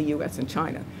rather than the US and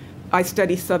China. I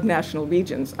study subnational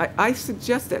regions. I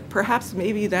suggest that perhaps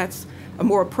maybe that's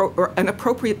an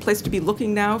appropriate place to be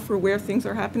looking now for where things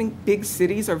are happening. Big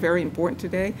cities are very important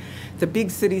today. The big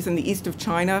cities in the east of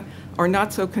China are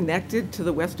not so connected to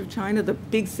the west of China. The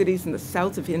big cities in the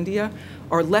south of India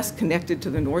are less connected to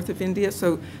the north of India.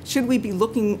 So should we be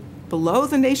looking below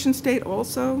the nation state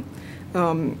also?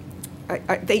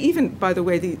 They even, by the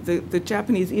way, the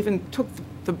Japanese even took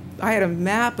I had a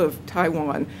map of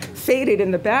Taiwan faded in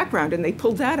the background, and they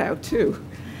pulled that out too.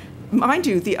 Mind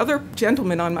you, the other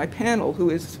gentleman on my panel,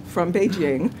 who is from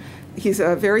Beijing, he's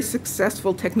a very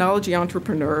successful technology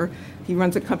entrepreneur. He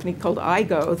runs a company called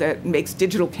iGo that makes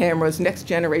digital cameras, next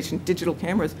generation digital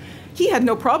cameras. He had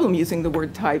no problem using the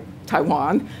word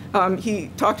Taiwan. He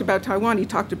talked about Taiwan, he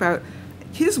talked about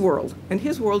his world, and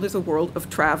his world is a world of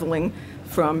traveling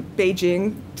from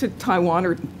Beijing to Taiwan,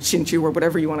 or Hsinchu, or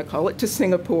whatever you want to call it, to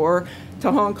Singapore, to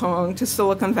Hong Kong, to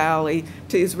Silicon Valley,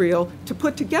 to Israel, to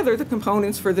put together the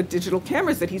components for the digital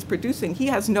cameras that he's producing. He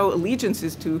has no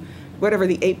allegiances to whatever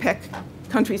the APEC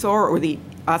countries are, or the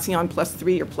ASEAN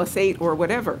 +3 or +8 or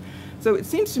whatever. So it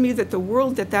seems to me that the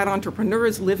world that entrepreneur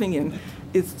is living in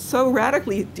is so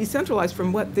radically decentralized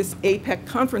from what this APEC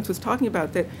conference was talking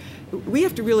about that we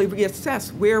have to really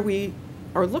reassess where we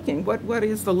are looking. What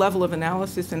is the level of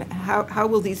analysis, and how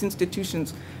will these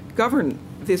institutions govern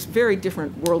this very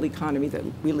different world economy that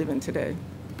we live in today?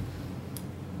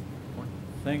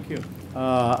 Thank you.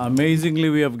 Amazingly,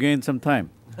 we have gained some time.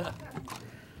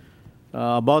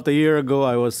 About a year ago,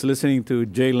 I was listening to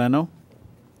Jay Leno,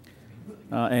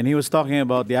 and he was talking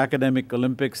about the academic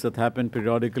Olympics that happen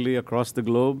periodically across the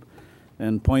globe,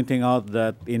 and pointing out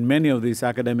that in many of these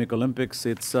academic Olympics,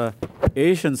 it's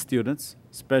Asian students,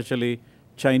 especially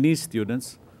Chinese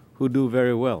students, who do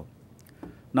very well.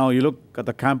 Now, you look at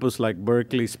a campus like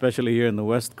Berkeley, especially here in the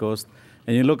West Coast,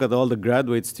 and you look at all the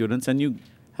graduate students, and you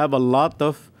have a lot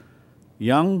of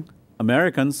young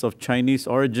Americans of Chinese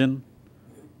origin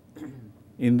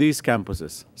in these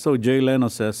campuses. So Jay Leno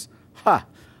says, ha,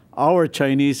 our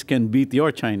Chinese can beat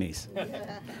your Chinese.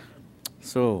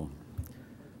 So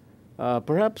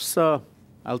perhaps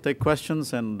I'll take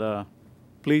questions, and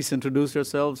please introduce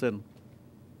yourselves. And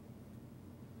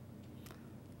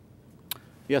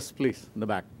yes, please, in the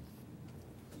back.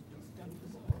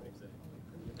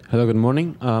 Hello, good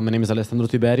morning. My name is Alessandro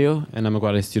Tiberio, and I'm a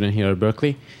graduate student here at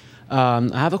Berkeley. I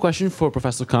have a question for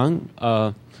Professor Kang.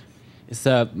 It's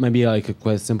maybe like a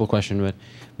quite simple question, but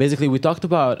basically we talked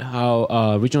about how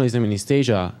regionalism in East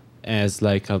Asia has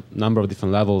like a number of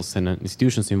different levels and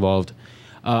institutions involved.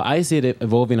 I see it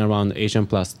evolving around Asian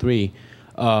 +3,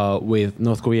 with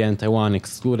North Korea and Taiwan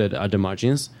excluded at the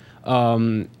margins.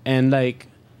 And like,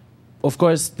 of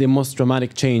course, the most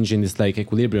dramatic change in this like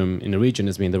equilibrium in the region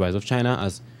has been the rise of China,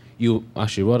 as you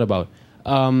actually wrote about.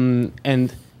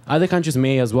 And other countries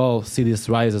may as well see this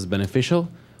rise as beneficial,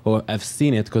 or have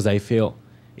seen it, because I feel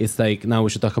it's like now we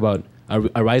should talk about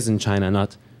a rise in China,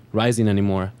 not rising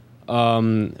anymore.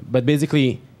 But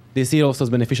basically, they see it also as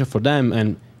beneficial for them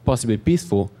and possibly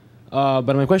peaceful.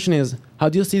 But my question is, how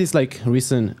do you see this like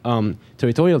recent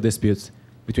territorial disputes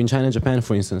between China and Japan,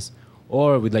 for instance,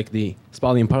 or with like the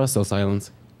sprawling Paracels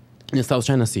Islands? in the South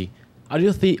China Sea. How do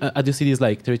you see these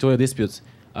like territorial disputes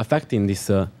affecting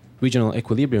this regional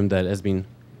equilibrium that has been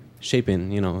shaping,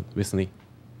 recently?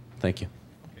 Thank you.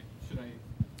 Okay. Should I?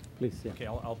 Please, yeah. Okay,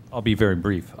 I'll be very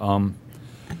brief.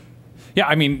 Yeah,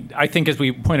 I mean, I think as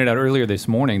we pointed out earlier this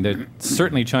morning, that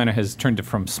certainly China has turned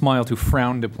from smile to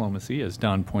frown diplomacy, as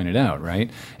Don pointed out,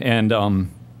 right? And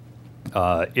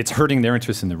it's hurting their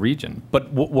interests in the region.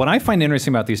 But what I find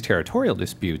interesting about these territorial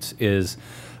disputes is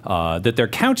that they're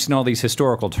couched in all these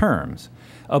historical terms.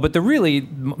 But they're really,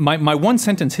 my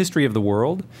one-sentence history of the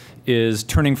world is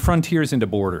turning frontiers into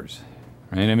borders,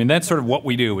 right? I mean, that's sort of what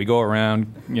we do. We go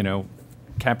around,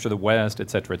 capture the West, et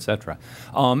cetera, et cetera.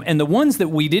 And the ones that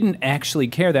we didn't actually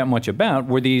care that much about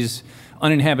were these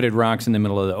uninhabited rocks in the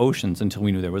middle of the oceans until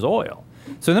we knew there was oil.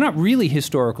 So they're not really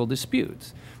historical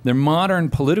disputes. They're modern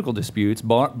political disputes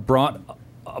brought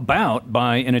about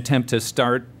by an attempt to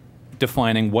start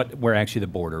defining where actually the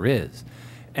border is.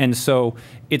 And so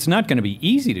it's not going to be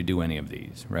easy to do any of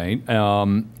these, right?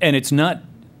 And it's not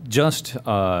just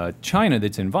China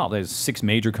that's involved. There's 6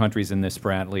 major countries in this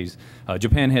for AnnaLee's.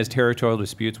 Japan has territorial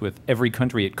disputes with every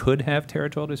country it could have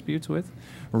territorial disputes with: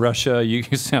 Russia,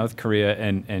 South Korea,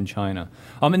 and China.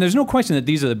 And there's no question that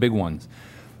these are the big ones.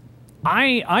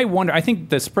 I wonder, I think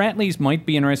the Spratlys might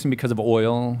be interesting because of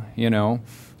oil,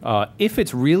 If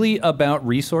it's really about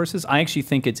resources, I actually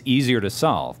think it's easier to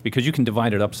solve because you can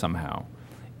divide it up somehow.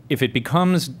 If it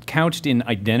becomes couched in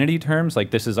identity terms,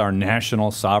 like this is our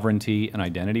national sovereignty and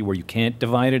identity where you can't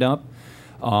divide it up,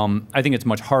 I think it's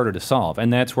much harder to solve.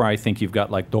 And that's where I think you've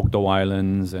got like Dokdo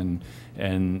Islands and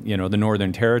the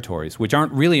Northern Territories, which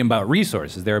aren't really about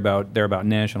resources. They're about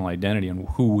national identity and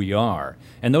who we are.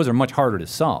 And those are much harder to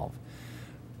solve.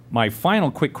 My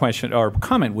final quick question or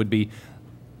comment would be,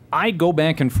 I go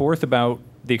back and forth about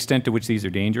the extent to which these are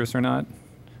dangerous or not,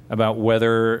 about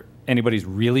whether anybody's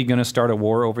really going to start a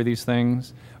war over these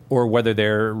things, or whether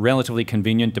they're relatively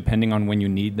convenient depending on when you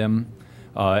need them,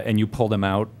 and you pull them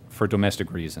out for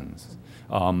domestic reasons.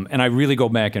 And I really go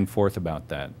back and forth about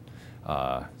that.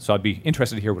 So I'd be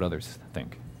interested to hear what others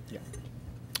think. Yeah.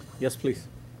 Yes, please.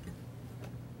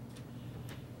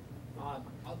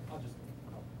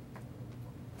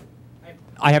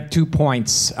 I have 2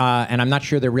 points, and I'm not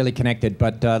sure they're really connected,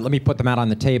 but let me put them out on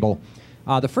the table.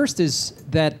 The first is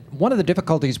that one of the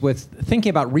difficulties with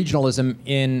thinking about regionalism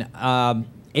in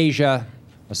Asia,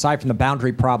 aside from the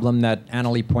boundary problem that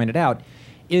AnnaLee pointed out,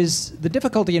 is the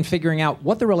difficulty in figuring out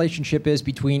what the relationship is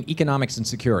between economics and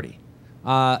security.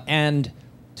 And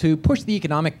to push the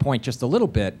economic point just a little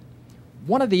bit,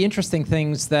 one of the interesting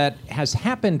things that has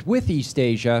happened with East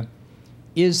Asia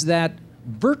is that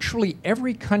virtually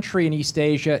every country in East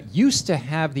Asia used to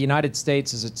have the United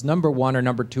States as its #1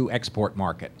 or #2 export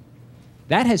market.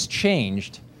 That has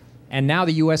changed, and now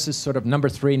the U.S. is sort of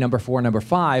 #3, #4,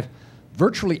 #5.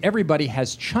 Virtually everybody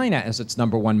has China as its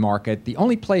 #1 market. The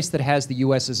only place that has the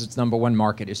U.S. as its #1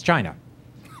 market is China.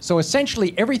 So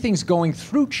essentially everything's going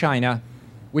through China,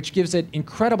 which gives it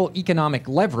incredible economic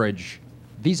leverage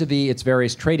vis-a-vis its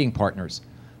various trading partners.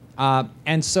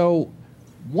 And so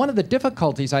one of the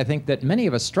difficulties I think that many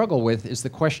of us struggle with is the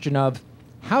question of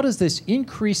how does this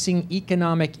increasing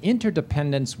economic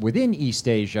interdependence within East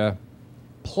Asia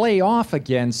play off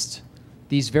against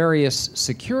these various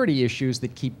security issues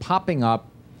that keep popping up,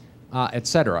 et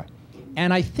cetera.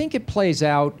 And I think it plays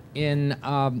out in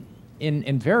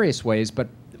various ways, but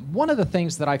one of the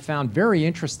things that I found very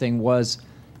interesting was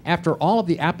after all of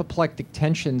the apoplectic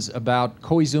tensions about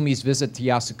Koizumi's visit to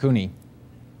Yasukuni,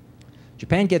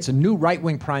 Japan gets a new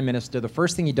right-wing prime minister. The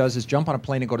first thing he does is jump on a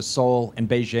plane and go to Seoul and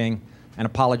Beijing and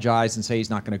apologize and say he's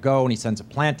not going to go, and he sends a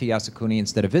plant to Yasukuni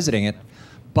instead of visiting it.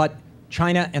 But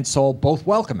China and Seoul both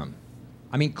welcome him.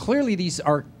 I mean, clearly these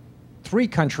are 3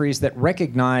 countries that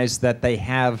recognize that they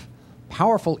have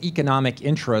powerful economic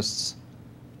interests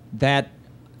that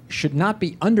should not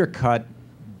be undercut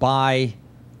by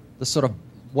the sort of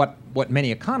what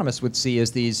many economists would see as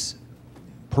these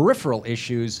peripheral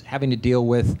issues having to deal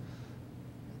with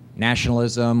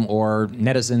nationalism or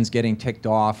netizens getting ticked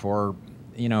off or,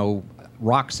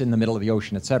 rocks in the middle of the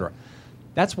ocean, et cetera.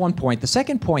 That's one point. The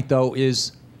second point, though,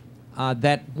 is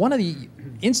that one of the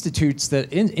institutions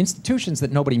that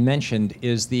nobody mentioned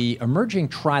is the emerging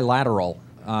trilateral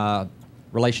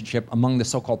relationship among the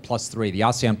so-called +3, the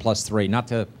ASEAN +3, not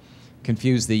to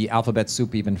confuse the alphabet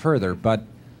soup even further. But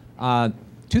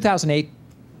 2008,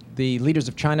 the leaders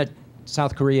of China,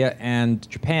 South Korea, and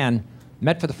Japan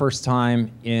met for the first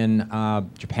time in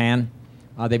Japan.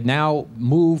 They've now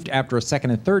moved, after a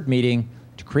second and third meeting,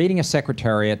 to creating a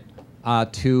secretariat,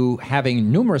 to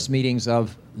having numerous meetings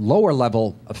of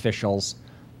lower-level officials.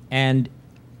 And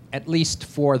at least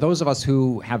for those of us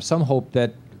who have some hope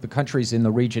that the countries in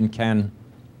the region can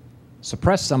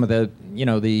suppress some of the,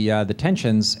 the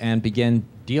tensions and begin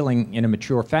dealing in a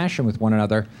mature fashion with one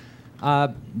another,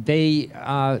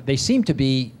 they seem to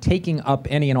be taking up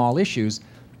any and all issues,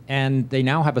 and they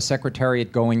now have a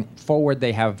secretariat going forward.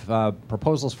 They have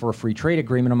proposals for a free trade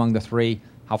agreement among the three.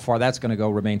 How far that's going to go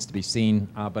remains to be seen,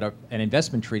 but an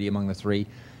investment treaty among the three.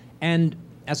 And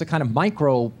as a kind of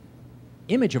micro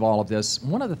image of all of this,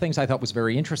 one of the things I thought was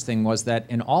very interesting was that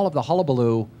in all of the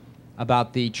hullabaloo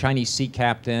about the Chinese sea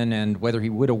captain and whether he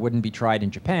would or wouldn't be tried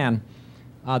in Japan,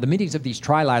 the meetings of these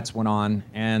trilats went on,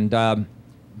 and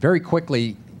very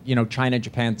quickly, China and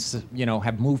Japan,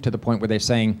 have moved to the point where they're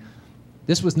saying,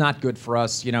 this was not good for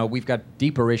us, we've got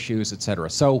deeper issues, et cetera.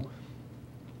 So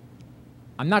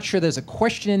I'm not sure there's a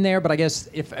question in there, but I guess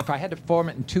if I had to form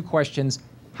it in two questions,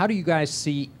 how do you guys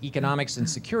see economics and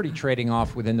security trading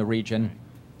off within the region?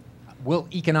 Will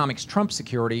economics trump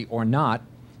security or not?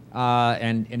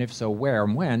 And if so, where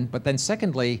and when? But then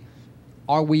secondly,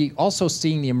 are we also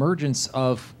seeing the emergence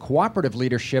of cooperative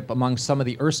leadership among some of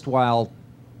the erstwhile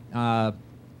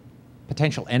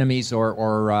potential enemies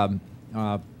or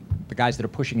the guys that are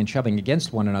pushing and shoving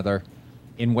against one another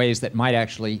in ways that might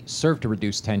actually serve to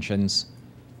reduce tensions?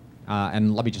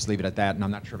 And let me just leave it at that, and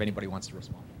I'm not sure if anybody wants to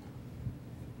respond.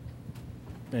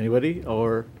 Anybody,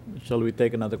 or shall we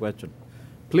take another question?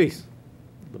 Please,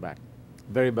 the back,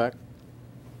 very back.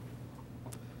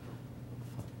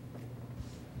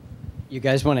 You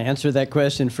guys want to answer that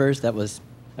question first? That was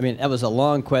a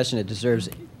long question. It deserves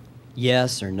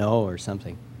yes or no or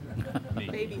something.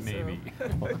 Maybe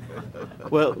so.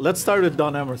 Well, let's start with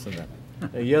Don Emmerson then.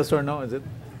 A yes or no, is it?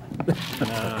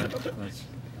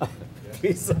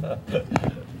 Please.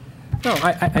 No,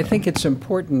 I think it's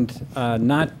important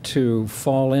not to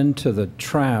fall into the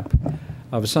trap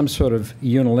of some sort of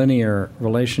unilinear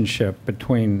relationship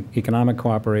between economic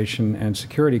cooperation and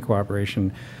security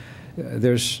cooperation.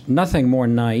 There's nothing more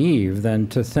naive than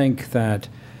to think that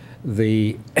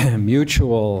the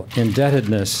mutual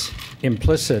indebtedness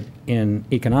implicit in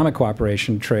economic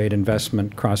cooperation, trade,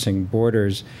 investment, crossing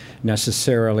borders,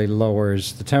 necessarily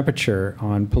lowers the temperature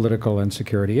on political and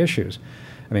security issues.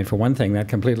 I mean, for one thing, that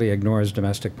completely ignores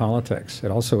domestic politics.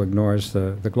 It also ignores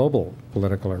the global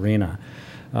political arena.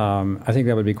 I think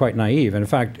that would be quite naive. In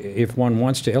fact, if one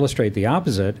wants to illustrate the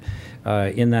opposite,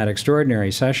 in that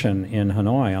extraordinary session in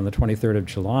Hanoi on the 23rd of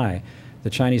July, the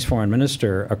Chinese foreign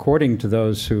minister, according to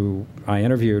those who I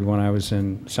interviewed when I was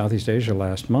in Southeast Asia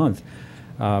last month,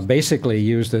 basically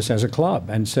used this as a club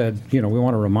and said, we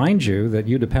want to remind you that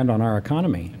you depend on our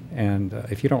economy. And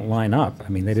if you don't line up, I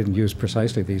mean, they didn't use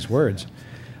precisely these words,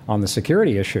 on the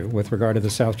security issue with regard to the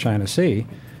South China Sea,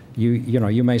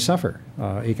 you may suffer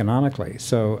economically.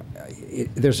 So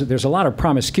there's a lot of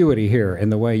promiscuity here in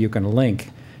the way you can link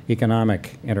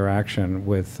economic interaction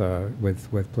with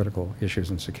political issues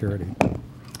and security.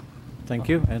 Thank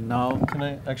you. And now, Can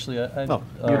I actually?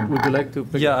 would you like to?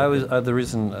 Pick Yeah, up? I was. The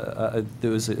reason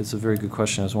it's a very good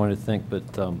question. I was wanting to think, but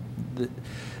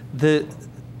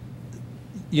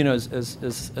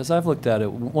as I've looked at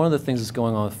it, one of the things that's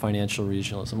going on with financial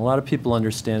regionalism, a lot of people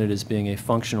understand it as being a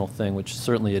functional thing, which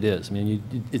certainly it is. I mean,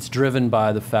 it's driven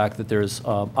by the fact that there's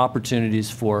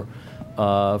opportunities for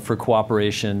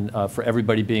cooperation, for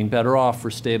everybody being better off,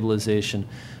 for stabilization,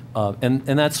 and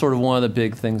that's sort of one of the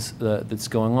big things that's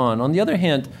going on. On the other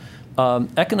hand,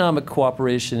 economic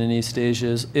cooperation in East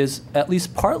Asia is at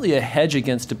least partly a hedge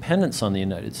against dependence on the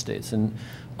United States, and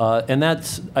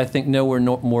that's, I think, nowhere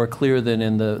more clear than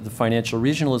in the financial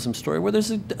regionalism story, where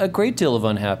there's a great deal of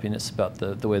unhappiness about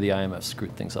the way the IMF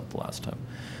screwed things up the last time.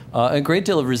 A great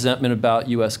deal of resentment about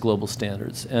U.S. global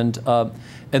standards. And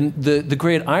the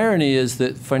great irony is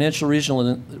that financial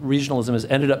regionalism has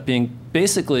ended up being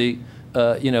basically,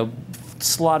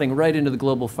 slotting right into the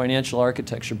global financial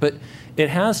architecture. But it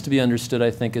has to be understood,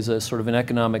 I think, as a sort of an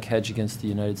economic hedge against the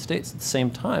United States. At the same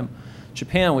time,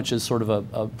 Japan, which is sort of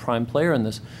a prime player in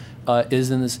this,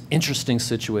 is in this interesting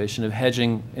situation of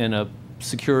hedging in a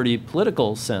security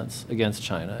political sense against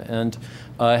China, and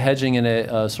hedging in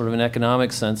a sort of an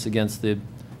economic sense against the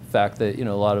fact that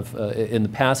a lot of, in the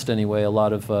past anyway, a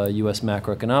lot of U.S.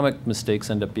 macroeconomic mistakes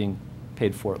end up being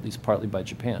paid for, at least partly by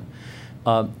Japan.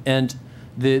 And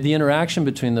the interaction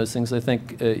between those things, I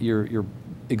think you're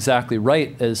exactly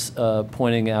right as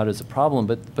pointing out as a problem,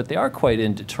 but they are quite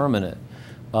indeterminate.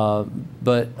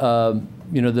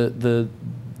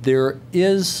 There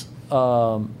is,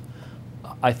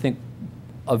 I think,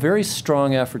 a very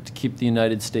strong effort to keep the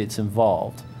United States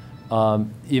involved,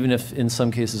 even if in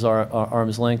some cases are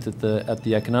arm's length at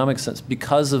the economic sense,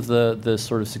 because of the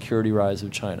sort of security rise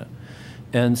of China.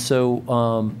 And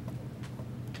so,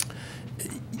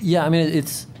 yeah, I mean,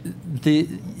 it's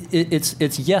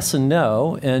yes and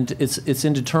no, and it's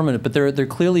indeterminate, but they're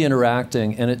clearly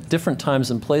interacting, and at different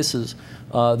times and places,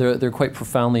 they're quite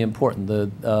profoundly important. The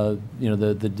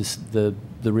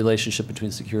relationship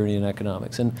between security and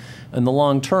economics, and in the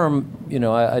long term,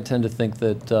 I tend to think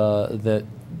that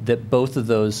that both of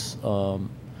those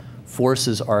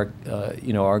forces are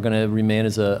going to remain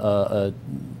as a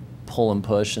pull and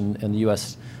push, and the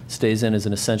U.S. stays in as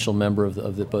an essential member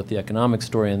of both the economic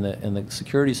story and the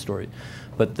security story.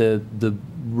 But the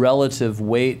relative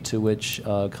weight to which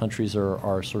countries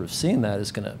are sort of seeing that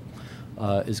is going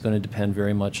to depend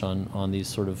very much on these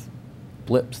sort of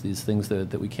blips, these things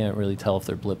that we can't really tell if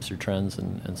they're blips or trends,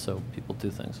 and so people do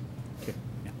things. Okay.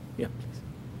 Yeah.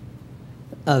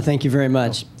 Thank you very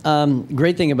much.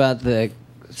 Great thing about the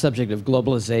subject of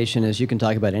globalization is you can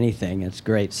talk about anything. It's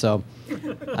great. So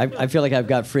I feel like I've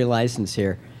got free license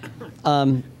here.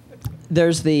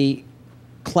 There's the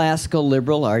classical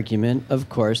liberal argument, of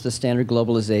course, the standard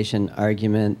globalization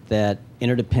argument that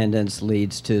interdependence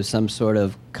leads to some sort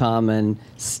of common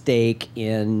stake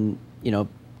in,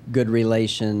 good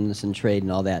relations and trade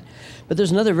and all that. But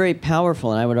there's another very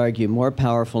powerful, and I would argue more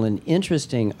powerful and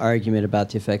interesting argument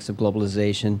about the effects of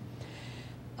globalization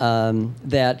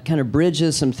that kind of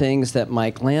bridges some things that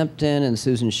Mike Lampton and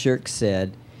Susan Shirk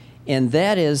said, and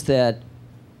that is that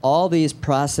all these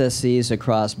processes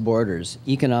across borders,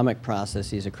 economic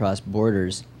processes across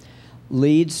borders,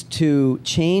 leads to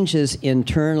changes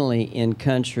internally in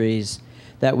countries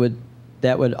that would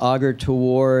augur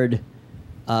toward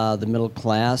the middle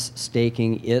class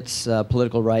staking its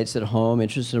political rights at home.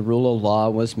 Interest in the rule of law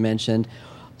was mentioned.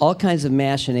 All kinds of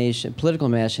political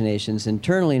machinations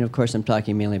internally, and of course I'm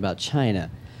talking mainly about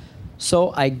China.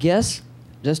 So I guess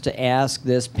just to ask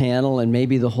this panel and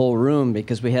maybe the whole room,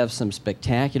 because we have some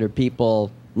spectacular people,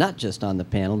 not just on the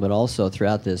panel, but also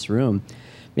throughout this room,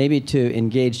 maybe to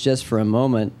engage just for a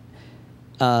moment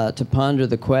to ponder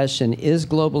the question, is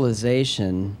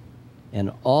globalization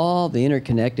and all the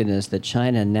interconnectedness that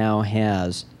China now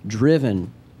has,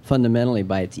 driven fundamentally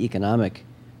by its economic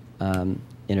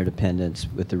interdependence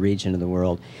with the region of the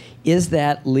world, is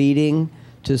that leading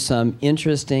to some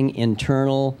interesting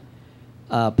internal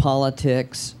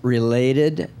politics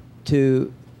related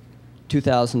to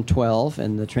 2012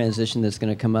 and the transition that's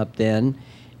going to come up then?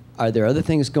 Are there other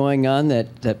things going on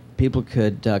that people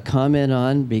could comment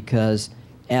on? Because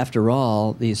after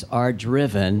all, these are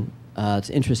driven. It's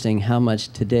interesting how much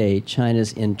today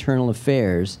China's internal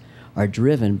affairs are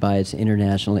driven by its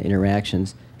international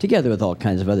interactions, together with all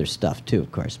kinds of other stuff too,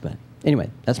 of course. But anyway,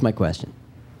 that's my question.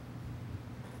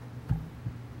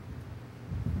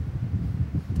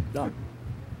 Done.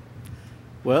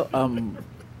 Well,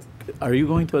 are you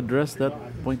going to address that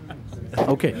point?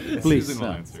 Okay, please. Susan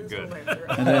will answer. Good.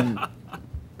 And then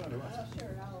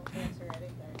Sure, I'll answer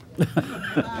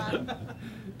anything.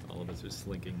 All of us are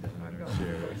slinking behind our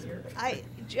chairs. I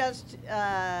just,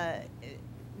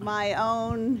 my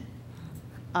own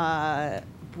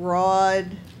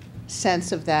broad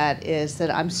sense of that is that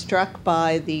I'm struck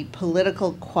by the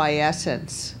political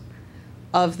quiescence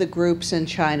of the groups in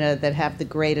China that have the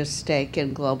greatest stake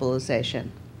in globalization.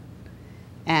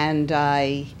 And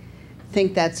I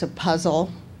think that's a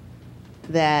puzzle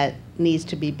that needs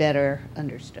to be better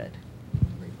understood.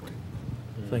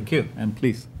 thank you, and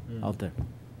please, out there.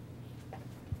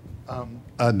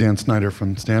 Dan Snyder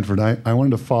from Stanford. I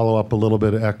wanted to follow up a little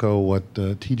bit, echo what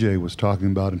TJ was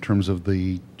talking about in terms of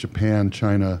the Japan,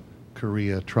 China,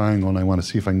 Korea triangle, and I want to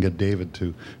see if I can get David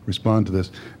to respond to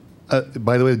this.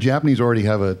 By the way, the Japanese already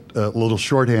have a little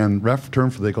shorthand term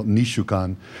for they call it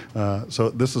nishukan. So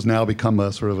this has now become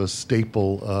a sort of a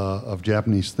staple of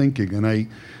Japanese thinking. And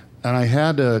I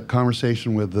had a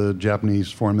conversation with the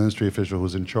Japanese foreign ministry official who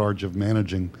was in charge of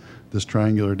managing this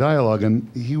triangular dialogue, and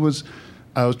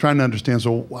I was trying to understand,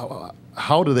 so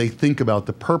how do they think about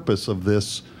the purpose of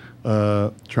this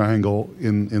triangle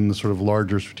in the sort of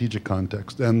larger strategic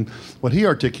context? And what he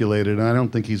articulated, and I don't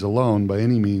think he's alone by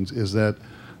any means, is that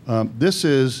this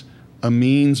is a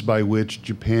means by which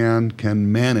Japan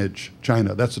can manage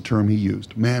China. That's the term he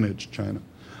used, manage China.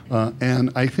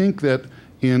 And I think that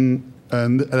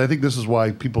and I think this is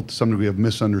why people to some degree have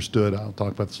misunderstood, I'll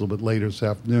talk about this a little bit later this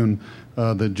afternoon,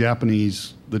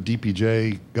 the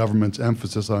DPJ government's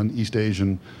emphasis on East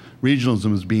Asian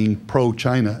regionalism as being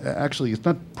pro-China. Actually, it's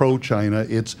not pro-China,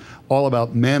 it's all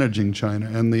about managing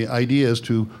China. And the idea is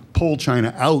to pull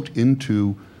China out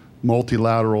into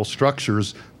multilateral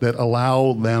structures that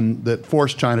allow them, that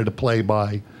force China to play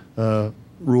by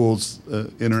rules,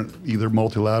 either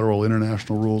multilateral,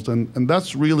 international rules, and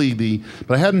that's really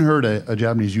but I hadn't heard a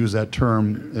Japanese use that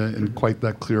term in quite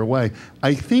that clear way.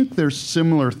 I think there's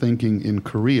similar thinking in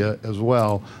Korea as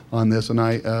well on this, and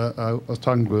I was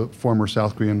talking to a former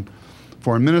South Korean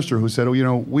foreign minister who said, oh, you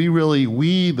know, we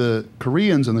the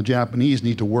Koreans and the Japanese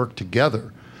need to work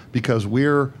together because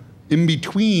we're in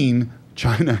between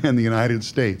China and the United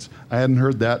States. I hadn't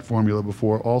heard that formula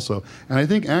before also. And I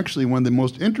think actually one of the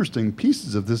most interesting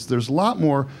pieces of this, there's a lot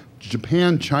more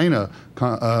Japan-Korea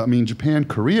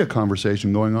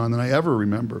conversation going on than I ever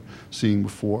remember seeing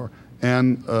before.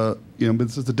 And you know,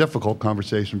 it's a difficult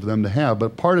conversation for them to have,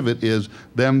 but part of it is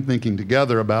them thinking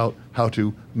together about how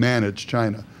to manage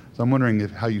China. So I'm wondering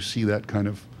how you see that kind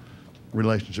of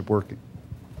relationship working.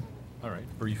 All right,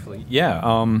 briefly.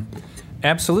 Yeah,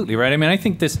 absolutely, right? I mean, I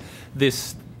think this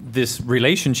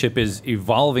relationship is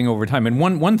evolving over time. And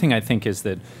one thing I think is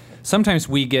that sometimes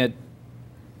we get,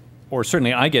 or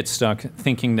certainly I get stuck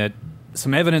thinking that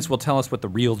some evidence will tell us what the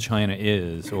real China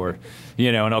is, or,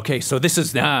 you know, and okay, so this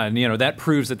is that, and, you know, that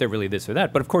proves that they're really this or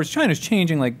that. But of course, China's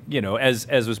changing, like, you know, as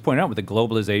was pointed out with the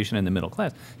globalization and the middle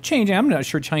class, changing. I'm not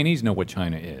sure Chinese know what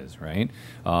China is, right?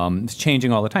 It's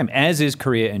changing all the time, as is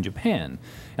Korea and Japan.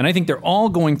 And I think they're all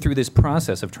going through this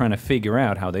process of trying to figure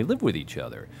out how they live with each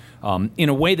other in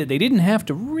a way that they didn't have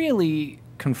to really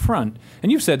confront. And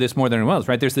you've said this more than anyone else,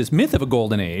 right? There's this myth of a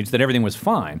golden age that everything was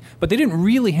fine, but they didn't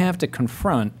really have to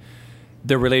confront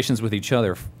their relations with each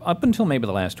other up until maybe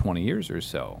the last 20 years or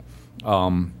so.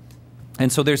 And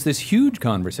so there's this huge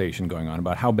conversation going on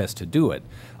about how best to do it.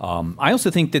 I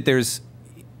also think that there's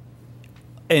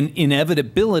an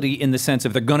inevitability in the sense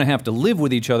of they're going to have to live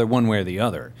with each other one way or the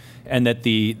other, and that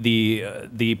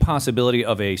the possibility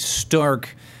of a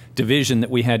stark division that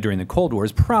we had during the Cold War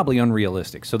is probably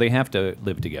unrealistic. So they have to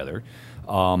live together.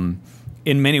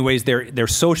 In many ways, their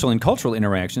social and cultural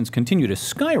interactions continue to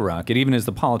skyrocket, even as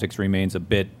the politics remains a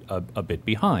bit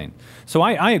behind. So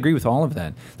I agree with all of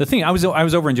that. The thing, I was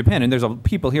over in Japan, and there's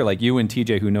people here like you and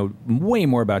TJ who know way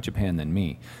more about Japan than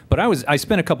me. But I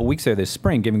spent a couple weeks there this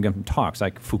spring giving them talks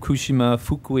like Fukushima,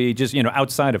 Fukui, just, you know,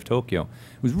 outside of Tokyo.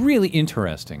 It was really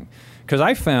interesting because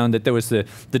I found that there was the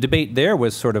debate there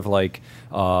was sort of like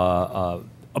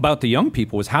about the young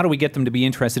people was how do we get them to be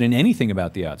interested in anything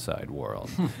about the outside world?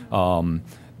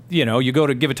 You know, you go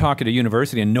to give a talk at a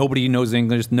university and nobody knows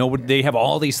English. They have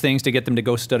all these things to get them to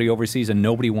go study overseas, and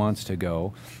nobody wants to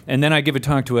go. And then I give a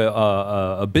talk to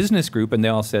a business group, and they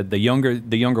all said the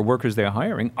younger workers they're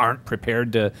hiring aren't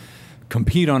prepared to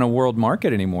compete on a world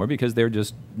market anymore because they're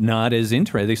just not as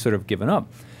interested. They sort of given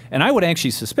up. And I would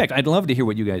actually suspect, I'd love to hear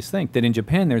what you guys think, that in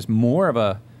Japan there's more of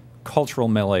a cultural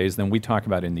malaise than we talk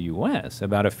about in the U.S.,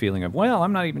 about a feeling of, well,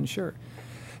 I'm not even sure.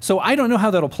 So I don't know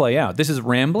how that'll play out. This is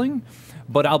rambling,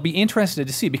 but I'll be interested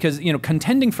to see, because, you know,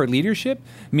 contending for leadership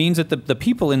means that the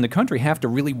people in the country have to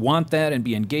really want that and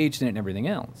be engaged in it and everything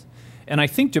else. And I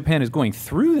think Japan is going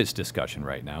through this discussion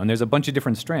right now, and there's a bunch of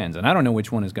different strands, and I don't know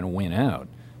which one is going to win out.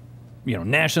 You know,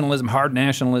 nationalism, hard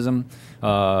nationalism,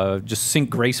 just sink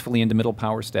gracefully into middle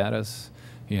power status,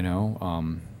 you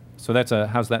know. So that's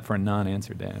how's that for a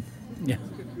non-answer, Dan? Yeah.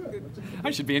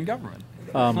 I should be in government.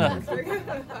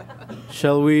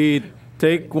 Shall we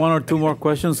take one or two more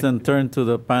questions, then turn to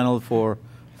the panel for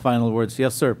final words?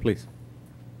 Yes, sir, please.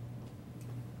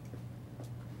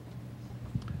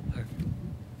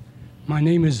 My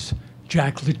name is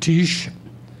Jack Latish.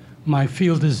 My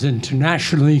field is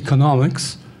international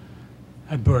economics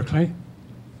at Berkeley.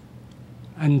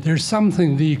 And there's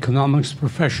something the economics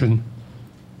profession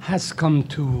has come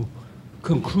to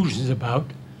conclusions about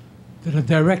that are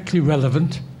directly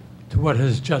relevant to what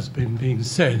has just been being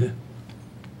said.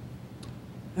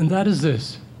 And that is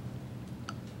this,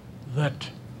 that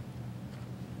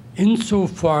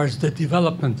insofar as the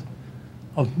development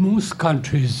of most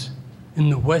countries in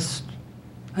the West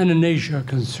and in Asia are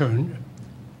concerned,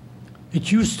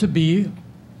 it used to be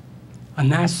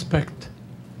an aspect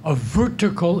of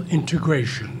vertical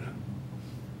integration.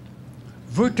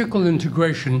 Vertical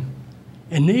integration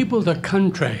enabled a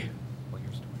country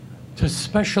to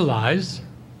specialize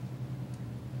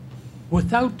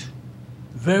without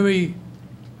very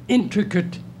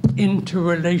intricate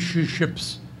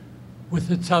interrelationships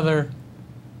with its other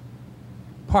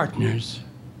partners.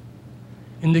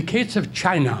 In the case of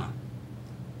China,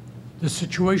 the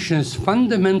situation is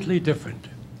fundamentally different.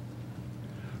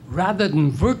 Rather than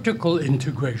vertical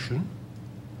integration,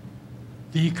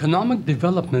 the economic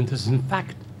development is in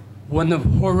fact one of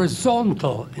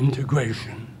horizontal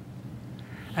integration.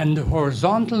 And the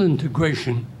horizontal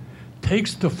integration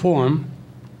takes the form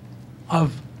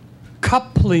of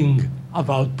coupling of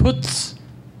outputs,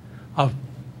 of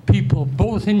people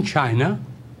both in China,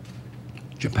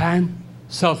 Japan,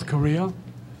 South Korea,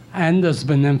 and, as has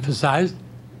been emphasized,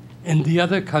 in the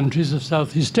other countries of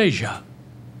Southeast Asia.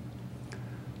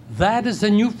 That is a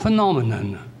new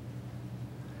phenomenon.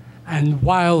 And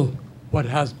while what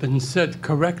has been said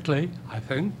correctly, I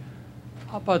think,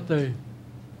 about the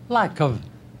lack of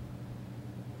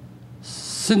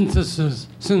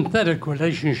synthetic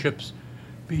relationships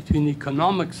between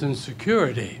economics and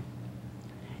security,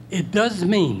 it does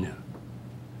mean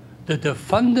that the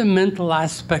fundamental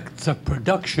aspects of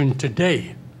production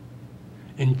today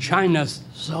in China's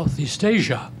Southeast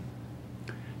Asia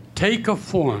take a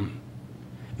form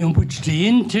in which the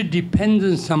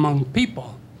interdependence among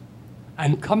people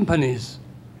and companies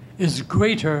is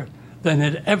greater than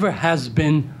it ever has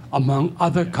been among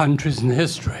other countries in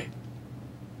history.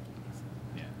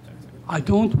 I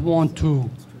don't want to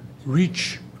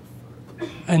reach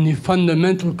any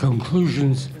fundamental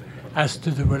conclusions as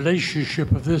to the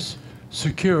relationship of this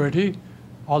security.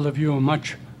 All of you are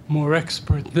much more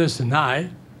expert in this than I.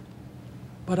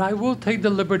 But I will take the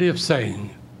liberty of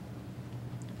saying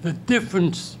that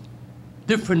different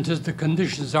as the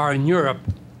conditions are in Europe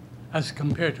as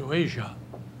compared to Asia,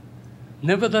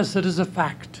 nevertheless it is a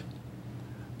fact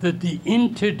that the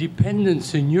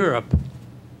interdependence in Europe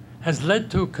has led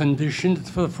to a condition that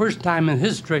for the first time in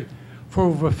history, for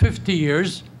over 50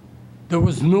 years, there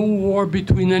was no war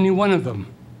between any one of them.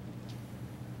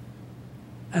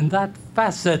 And that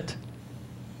facet,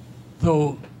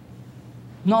 though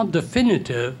not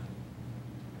definitive,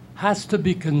 has to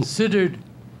be considered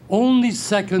only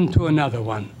second to another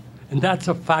one. And that's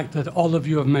a fact that all of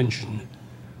you have mentioned.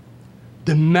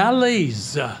 The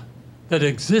malaise that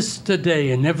exists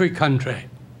today in every country,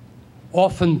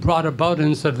 often brought about,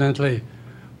 incidentally,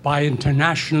 by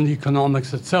international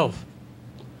economics itself.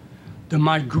 The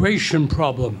migration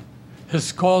problem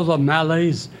has caused a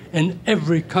malaise in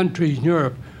every country in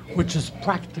Europe, which is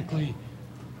practically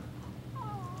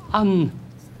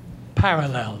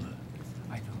unparalleled,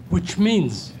 which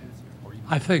means,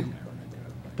 I think,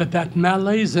 that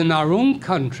malaise in our own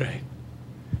country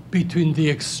between the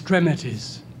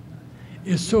extremities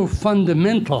is so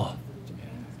fundamental,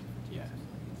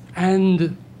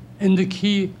 and in the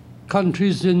key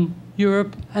countries in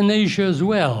Europe and Asia as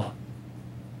well,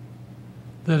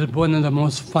 that one of the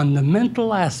most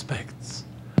fundamental aspects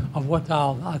of what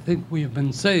I think we have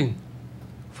been saying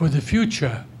for the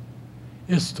future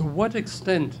is to what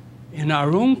extent in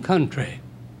our own country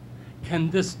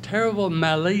can this terrible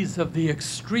malaise of the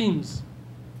extremes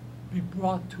be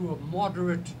brought to a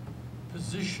moderate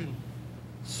position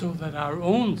so that our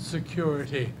own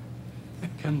security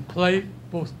can play,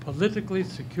 both politically,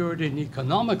 security, and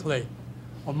economically,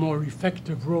 a more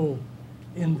effective role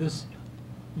in this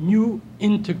new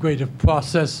integrative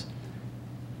process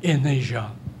in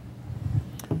Asia.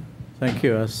 Thank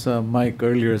you. As Mike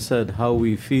earlier said, how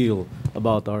we feel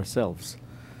about ourselves.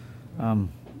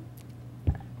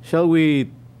 Shall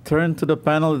we turn to the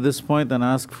panel at this point and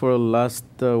ask for last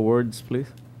words, please?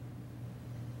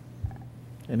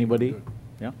 Anybody?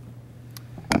 Yeah?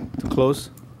 To close?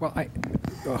 Well,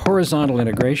 horizontal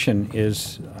integration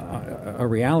is a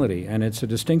reality, and it's a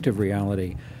distinctive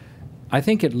reality. I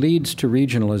think it leads to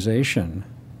regionalization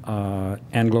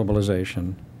and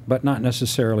globalization, but not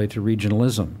necessarily to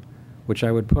regionalism, which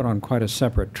I would put on quite a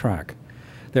separate track.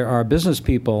 There are business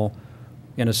people,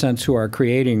 in a sense, who are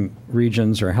creating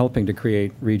regions or helping to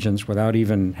create regions without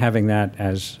even having that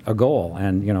as a goal.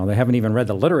 And, you know, they haven't even read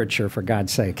the literature, for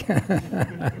God's sake,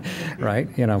 right?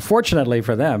 You know, fortunately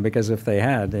for them, because if they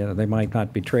had, they might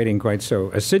not be trading quite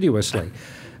so assiduously.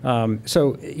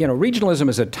 So, you know, regionalism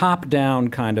is a top-down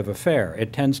kind of affair.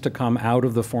 It tends to come out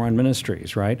of the foreign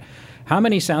ministries, right? How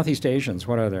many Southeast Asians,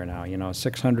 what are there now, you know,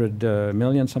 600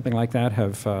 million, something like that,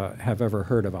 have ever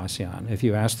heard of ASEAN? If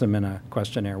you ask them in a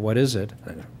questionnaire, what is it?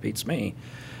 It beats me,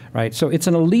 right? So it's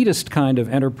an elitist kind of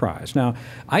enterprise. Now,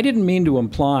 I didn't mean to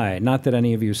imply, not that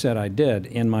any of you said I did,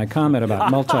 in my comment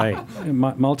about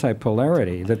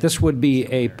multipolarity, that this would be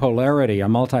a polarity, a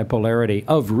multipolarity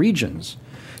of regions.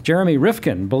 Jeremy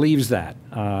Rifkin believes that,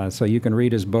 so you can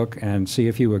read his book and see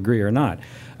if you agree or not.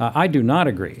 I do not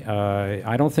agree.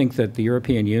 I don't think that the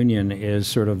European Union is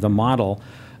sort of the model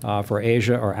for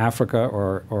Asia or Africa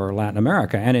or Latin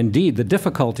America. And indeed, the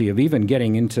difficulty of even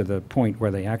getting into the point where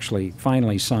they actually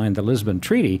finally signed the Lisbon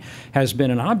Treaty has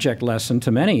been an object lesson to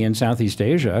many in Southeast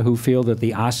Asia who feel that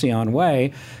the ASEAN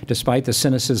way, despite the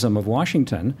cynicism of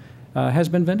Washington, has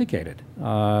been vindicated,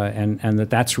 and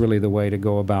that's really the way to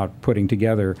go about putting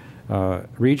together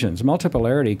regions.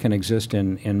 Multipolarity can exist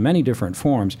in many different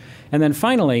forms. And then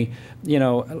finally,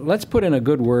 let's put in a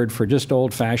good word for just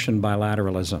old-fashioned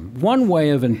bilateralism. One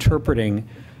way of interpreting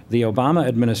the Obama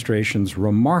administration's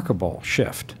remarkable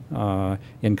shift,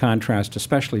 in contrast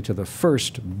especially to the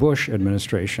first Bush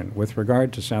administration with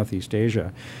regard to Southeast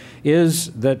Asia,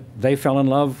 is that they fell in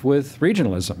love with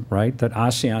regionalism, right? That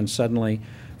ASEAN suddenly,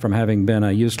 from having been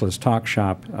a useless talk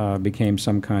shop, became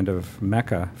some kind of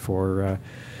mecca for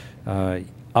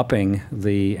upping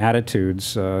the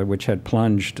attitudes which had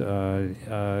plunged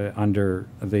under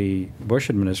the Bush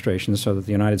administration, so that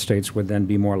the United States would then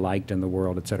be more liked in the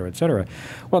world, et cetera, et cetera.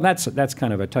 Well, that's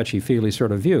kind of a touchy-feely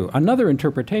sort of view. Another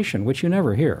interpretation, which you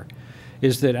never hear,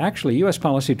 is that actually U.S.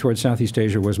 policy towards Southeast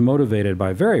Asia was motivated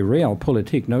by very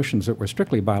realpolitik notions that were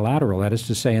strictly bilateral. That is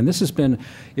to say, and this has been,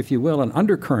 if you will, an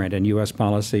undercurrent in U.S.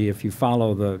 policy, if you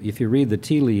read the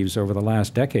tea leaves over the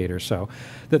last decade or so,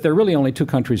 that there are really only two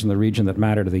countries in the region that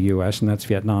matter to the U.S., and that's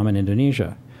Vietnam and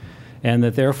Indonesia. And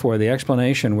that therefore the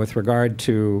explanation with regard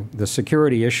to the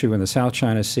security issue in the South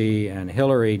China Sea and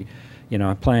Hillary,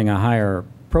 playing a higher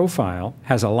profile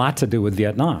has a lot to do with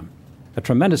Vietnam, a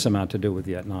tremendous amount to do with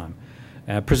Vietnam.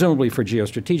 Presumably for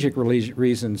geostrategic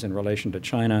reasons in relation to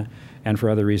China and for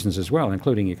other reasons as well,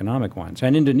 including economic ones.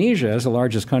 And Indonesia, as the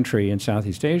largest country in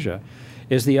Southeast Asia,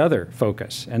 is the other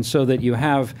focus. And so that you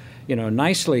have,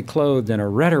 nicely clothed in a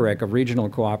rhetoric of regional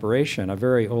cooperation, a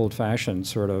very old-fashioned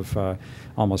sort of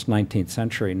almost 19th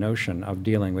century notion of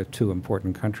dealing with two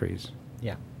important countries.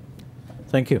 Yeah.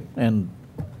 Thank you. And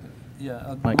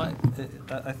yeah,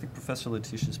 I think Professor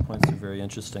Letitia's points are very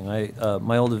interesting.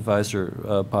 My old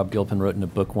advisor, Bob Gilpin, wrote in a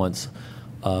book once,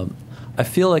 I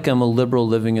feel like I'm a liberal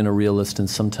living in a realist and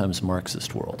sometimes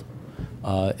Marxist world.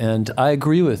 And I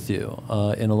agree with you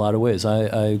in a lot of ways. I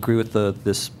agree with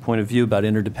this point of view about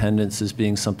interdependence as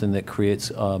being something that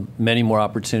creates many more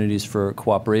opportunities for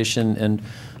cooperation and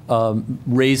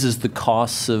raises the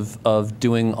costs of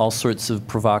doing all sorts of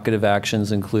provocative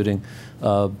actions, including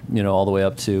all the way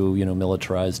up to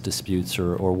militarized disputes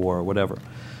or war or whatever.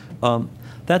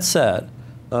 That said,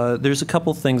 there's a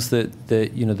couple things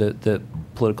that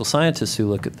political scientists who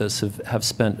look at this have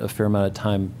spent a fair amount of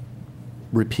time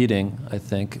repeating, I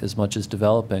think, as much as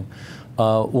developing.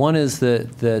 One is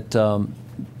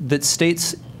that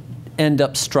states end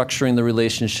up structuring the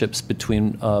relationships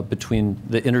between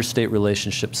the interstate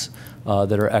relationships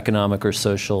that are economic or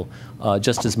social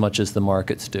just as much as the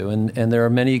markets do. And there are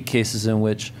many cases in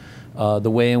which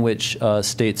the way in which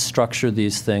states structure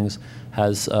these things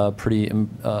has pretty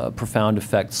profound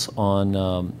effects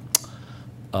on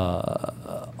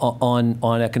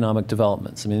economic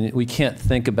developments. I mean, we can't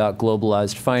think about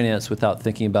globalized finance without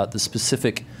thinking about the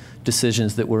specific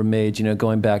decisions that were made,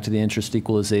 going back to the interest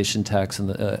equalization tax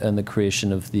and the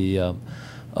creation of the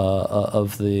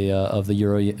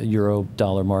euro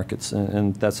dollar markets,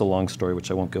 and that's a long story which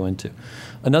I won't go into.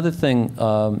 Another thing,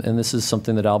 and this is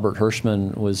something that Albert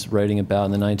Hirschman was writing about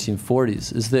in the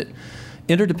 1940s, is that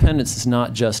interdependence is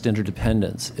not just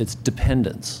interdependence; it's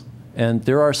dependence. And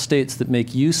there are states that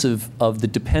make use of the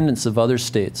dependence of other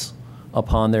states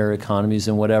upon their economies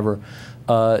and whatever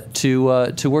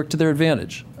to work to their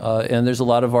advantage. And there's a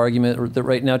lot of argument that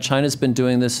right now China's been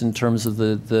doing this in terms of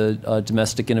the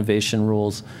domestic innovation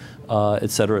rules, et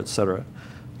cetera, et cetera.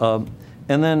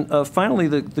 And then finally,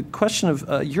 the question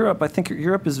of Europe, I think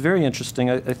Europe is very interesting.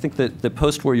 I think that the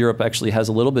post-war Europe actually has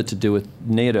a little bit to do with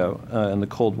NATO and the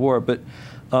Cold War. But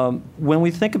when we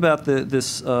think about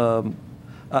this,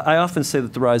 I often say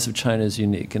that the rise of China is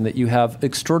unique and that you have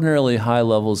extraordinarily high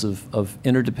levels of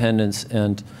interdependence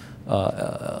and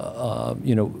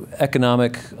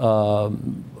economic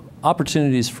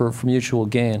opportunities for mutual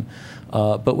gain,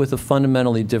 but with a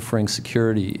fundamentally differing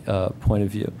security point of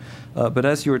view. But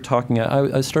as you were talking,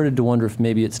 I started to wonder if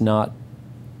maybe it's not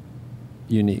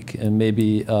unique, and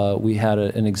maybe we had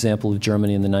an example of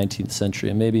Germany in the 19th century,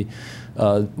 and maybe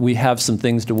we have some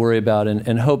things to worry about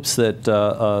in hopes that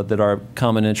that our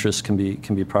common interests can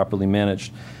be properly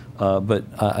managed. But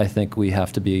I think we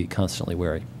have to be constantly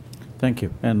wary. Thank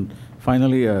you. And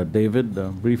finally, David,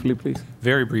 briefly, please.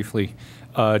 Very briefly.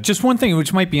 Just one thing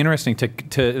which might be interesting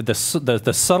to the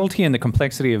subtlety and the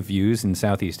complexity of views in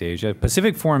Southeast Asia.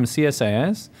 Pacific Forum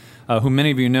CSIS, who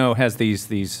many of you know has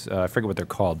these I forget what they're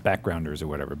called, backgrounders or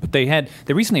whatever, but they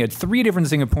recently had 3 different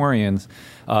Singaporeans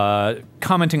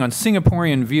commenting on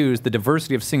Singaporean views, the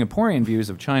diversity of Singaporean views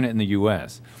of China and the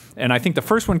U.S. And I think the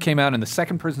first one came out and the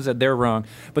second person said they're wrong,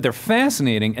 but they're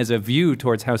fascinating as a view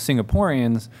towards how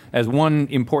Singaporeans, as one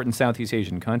important Southeast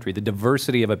Asian country, the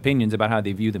diversity of opinions about how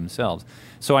they view themselves.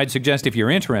 So I'd suggest if you're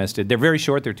interested, they're very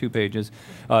short, they're 2 pages,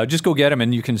 just go get them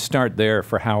and you can start there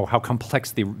for how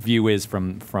complex the view is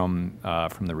from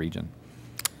the region.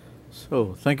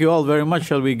 So thank you all very much.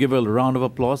 Shall we give a round of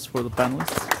applause for the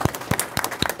panelists?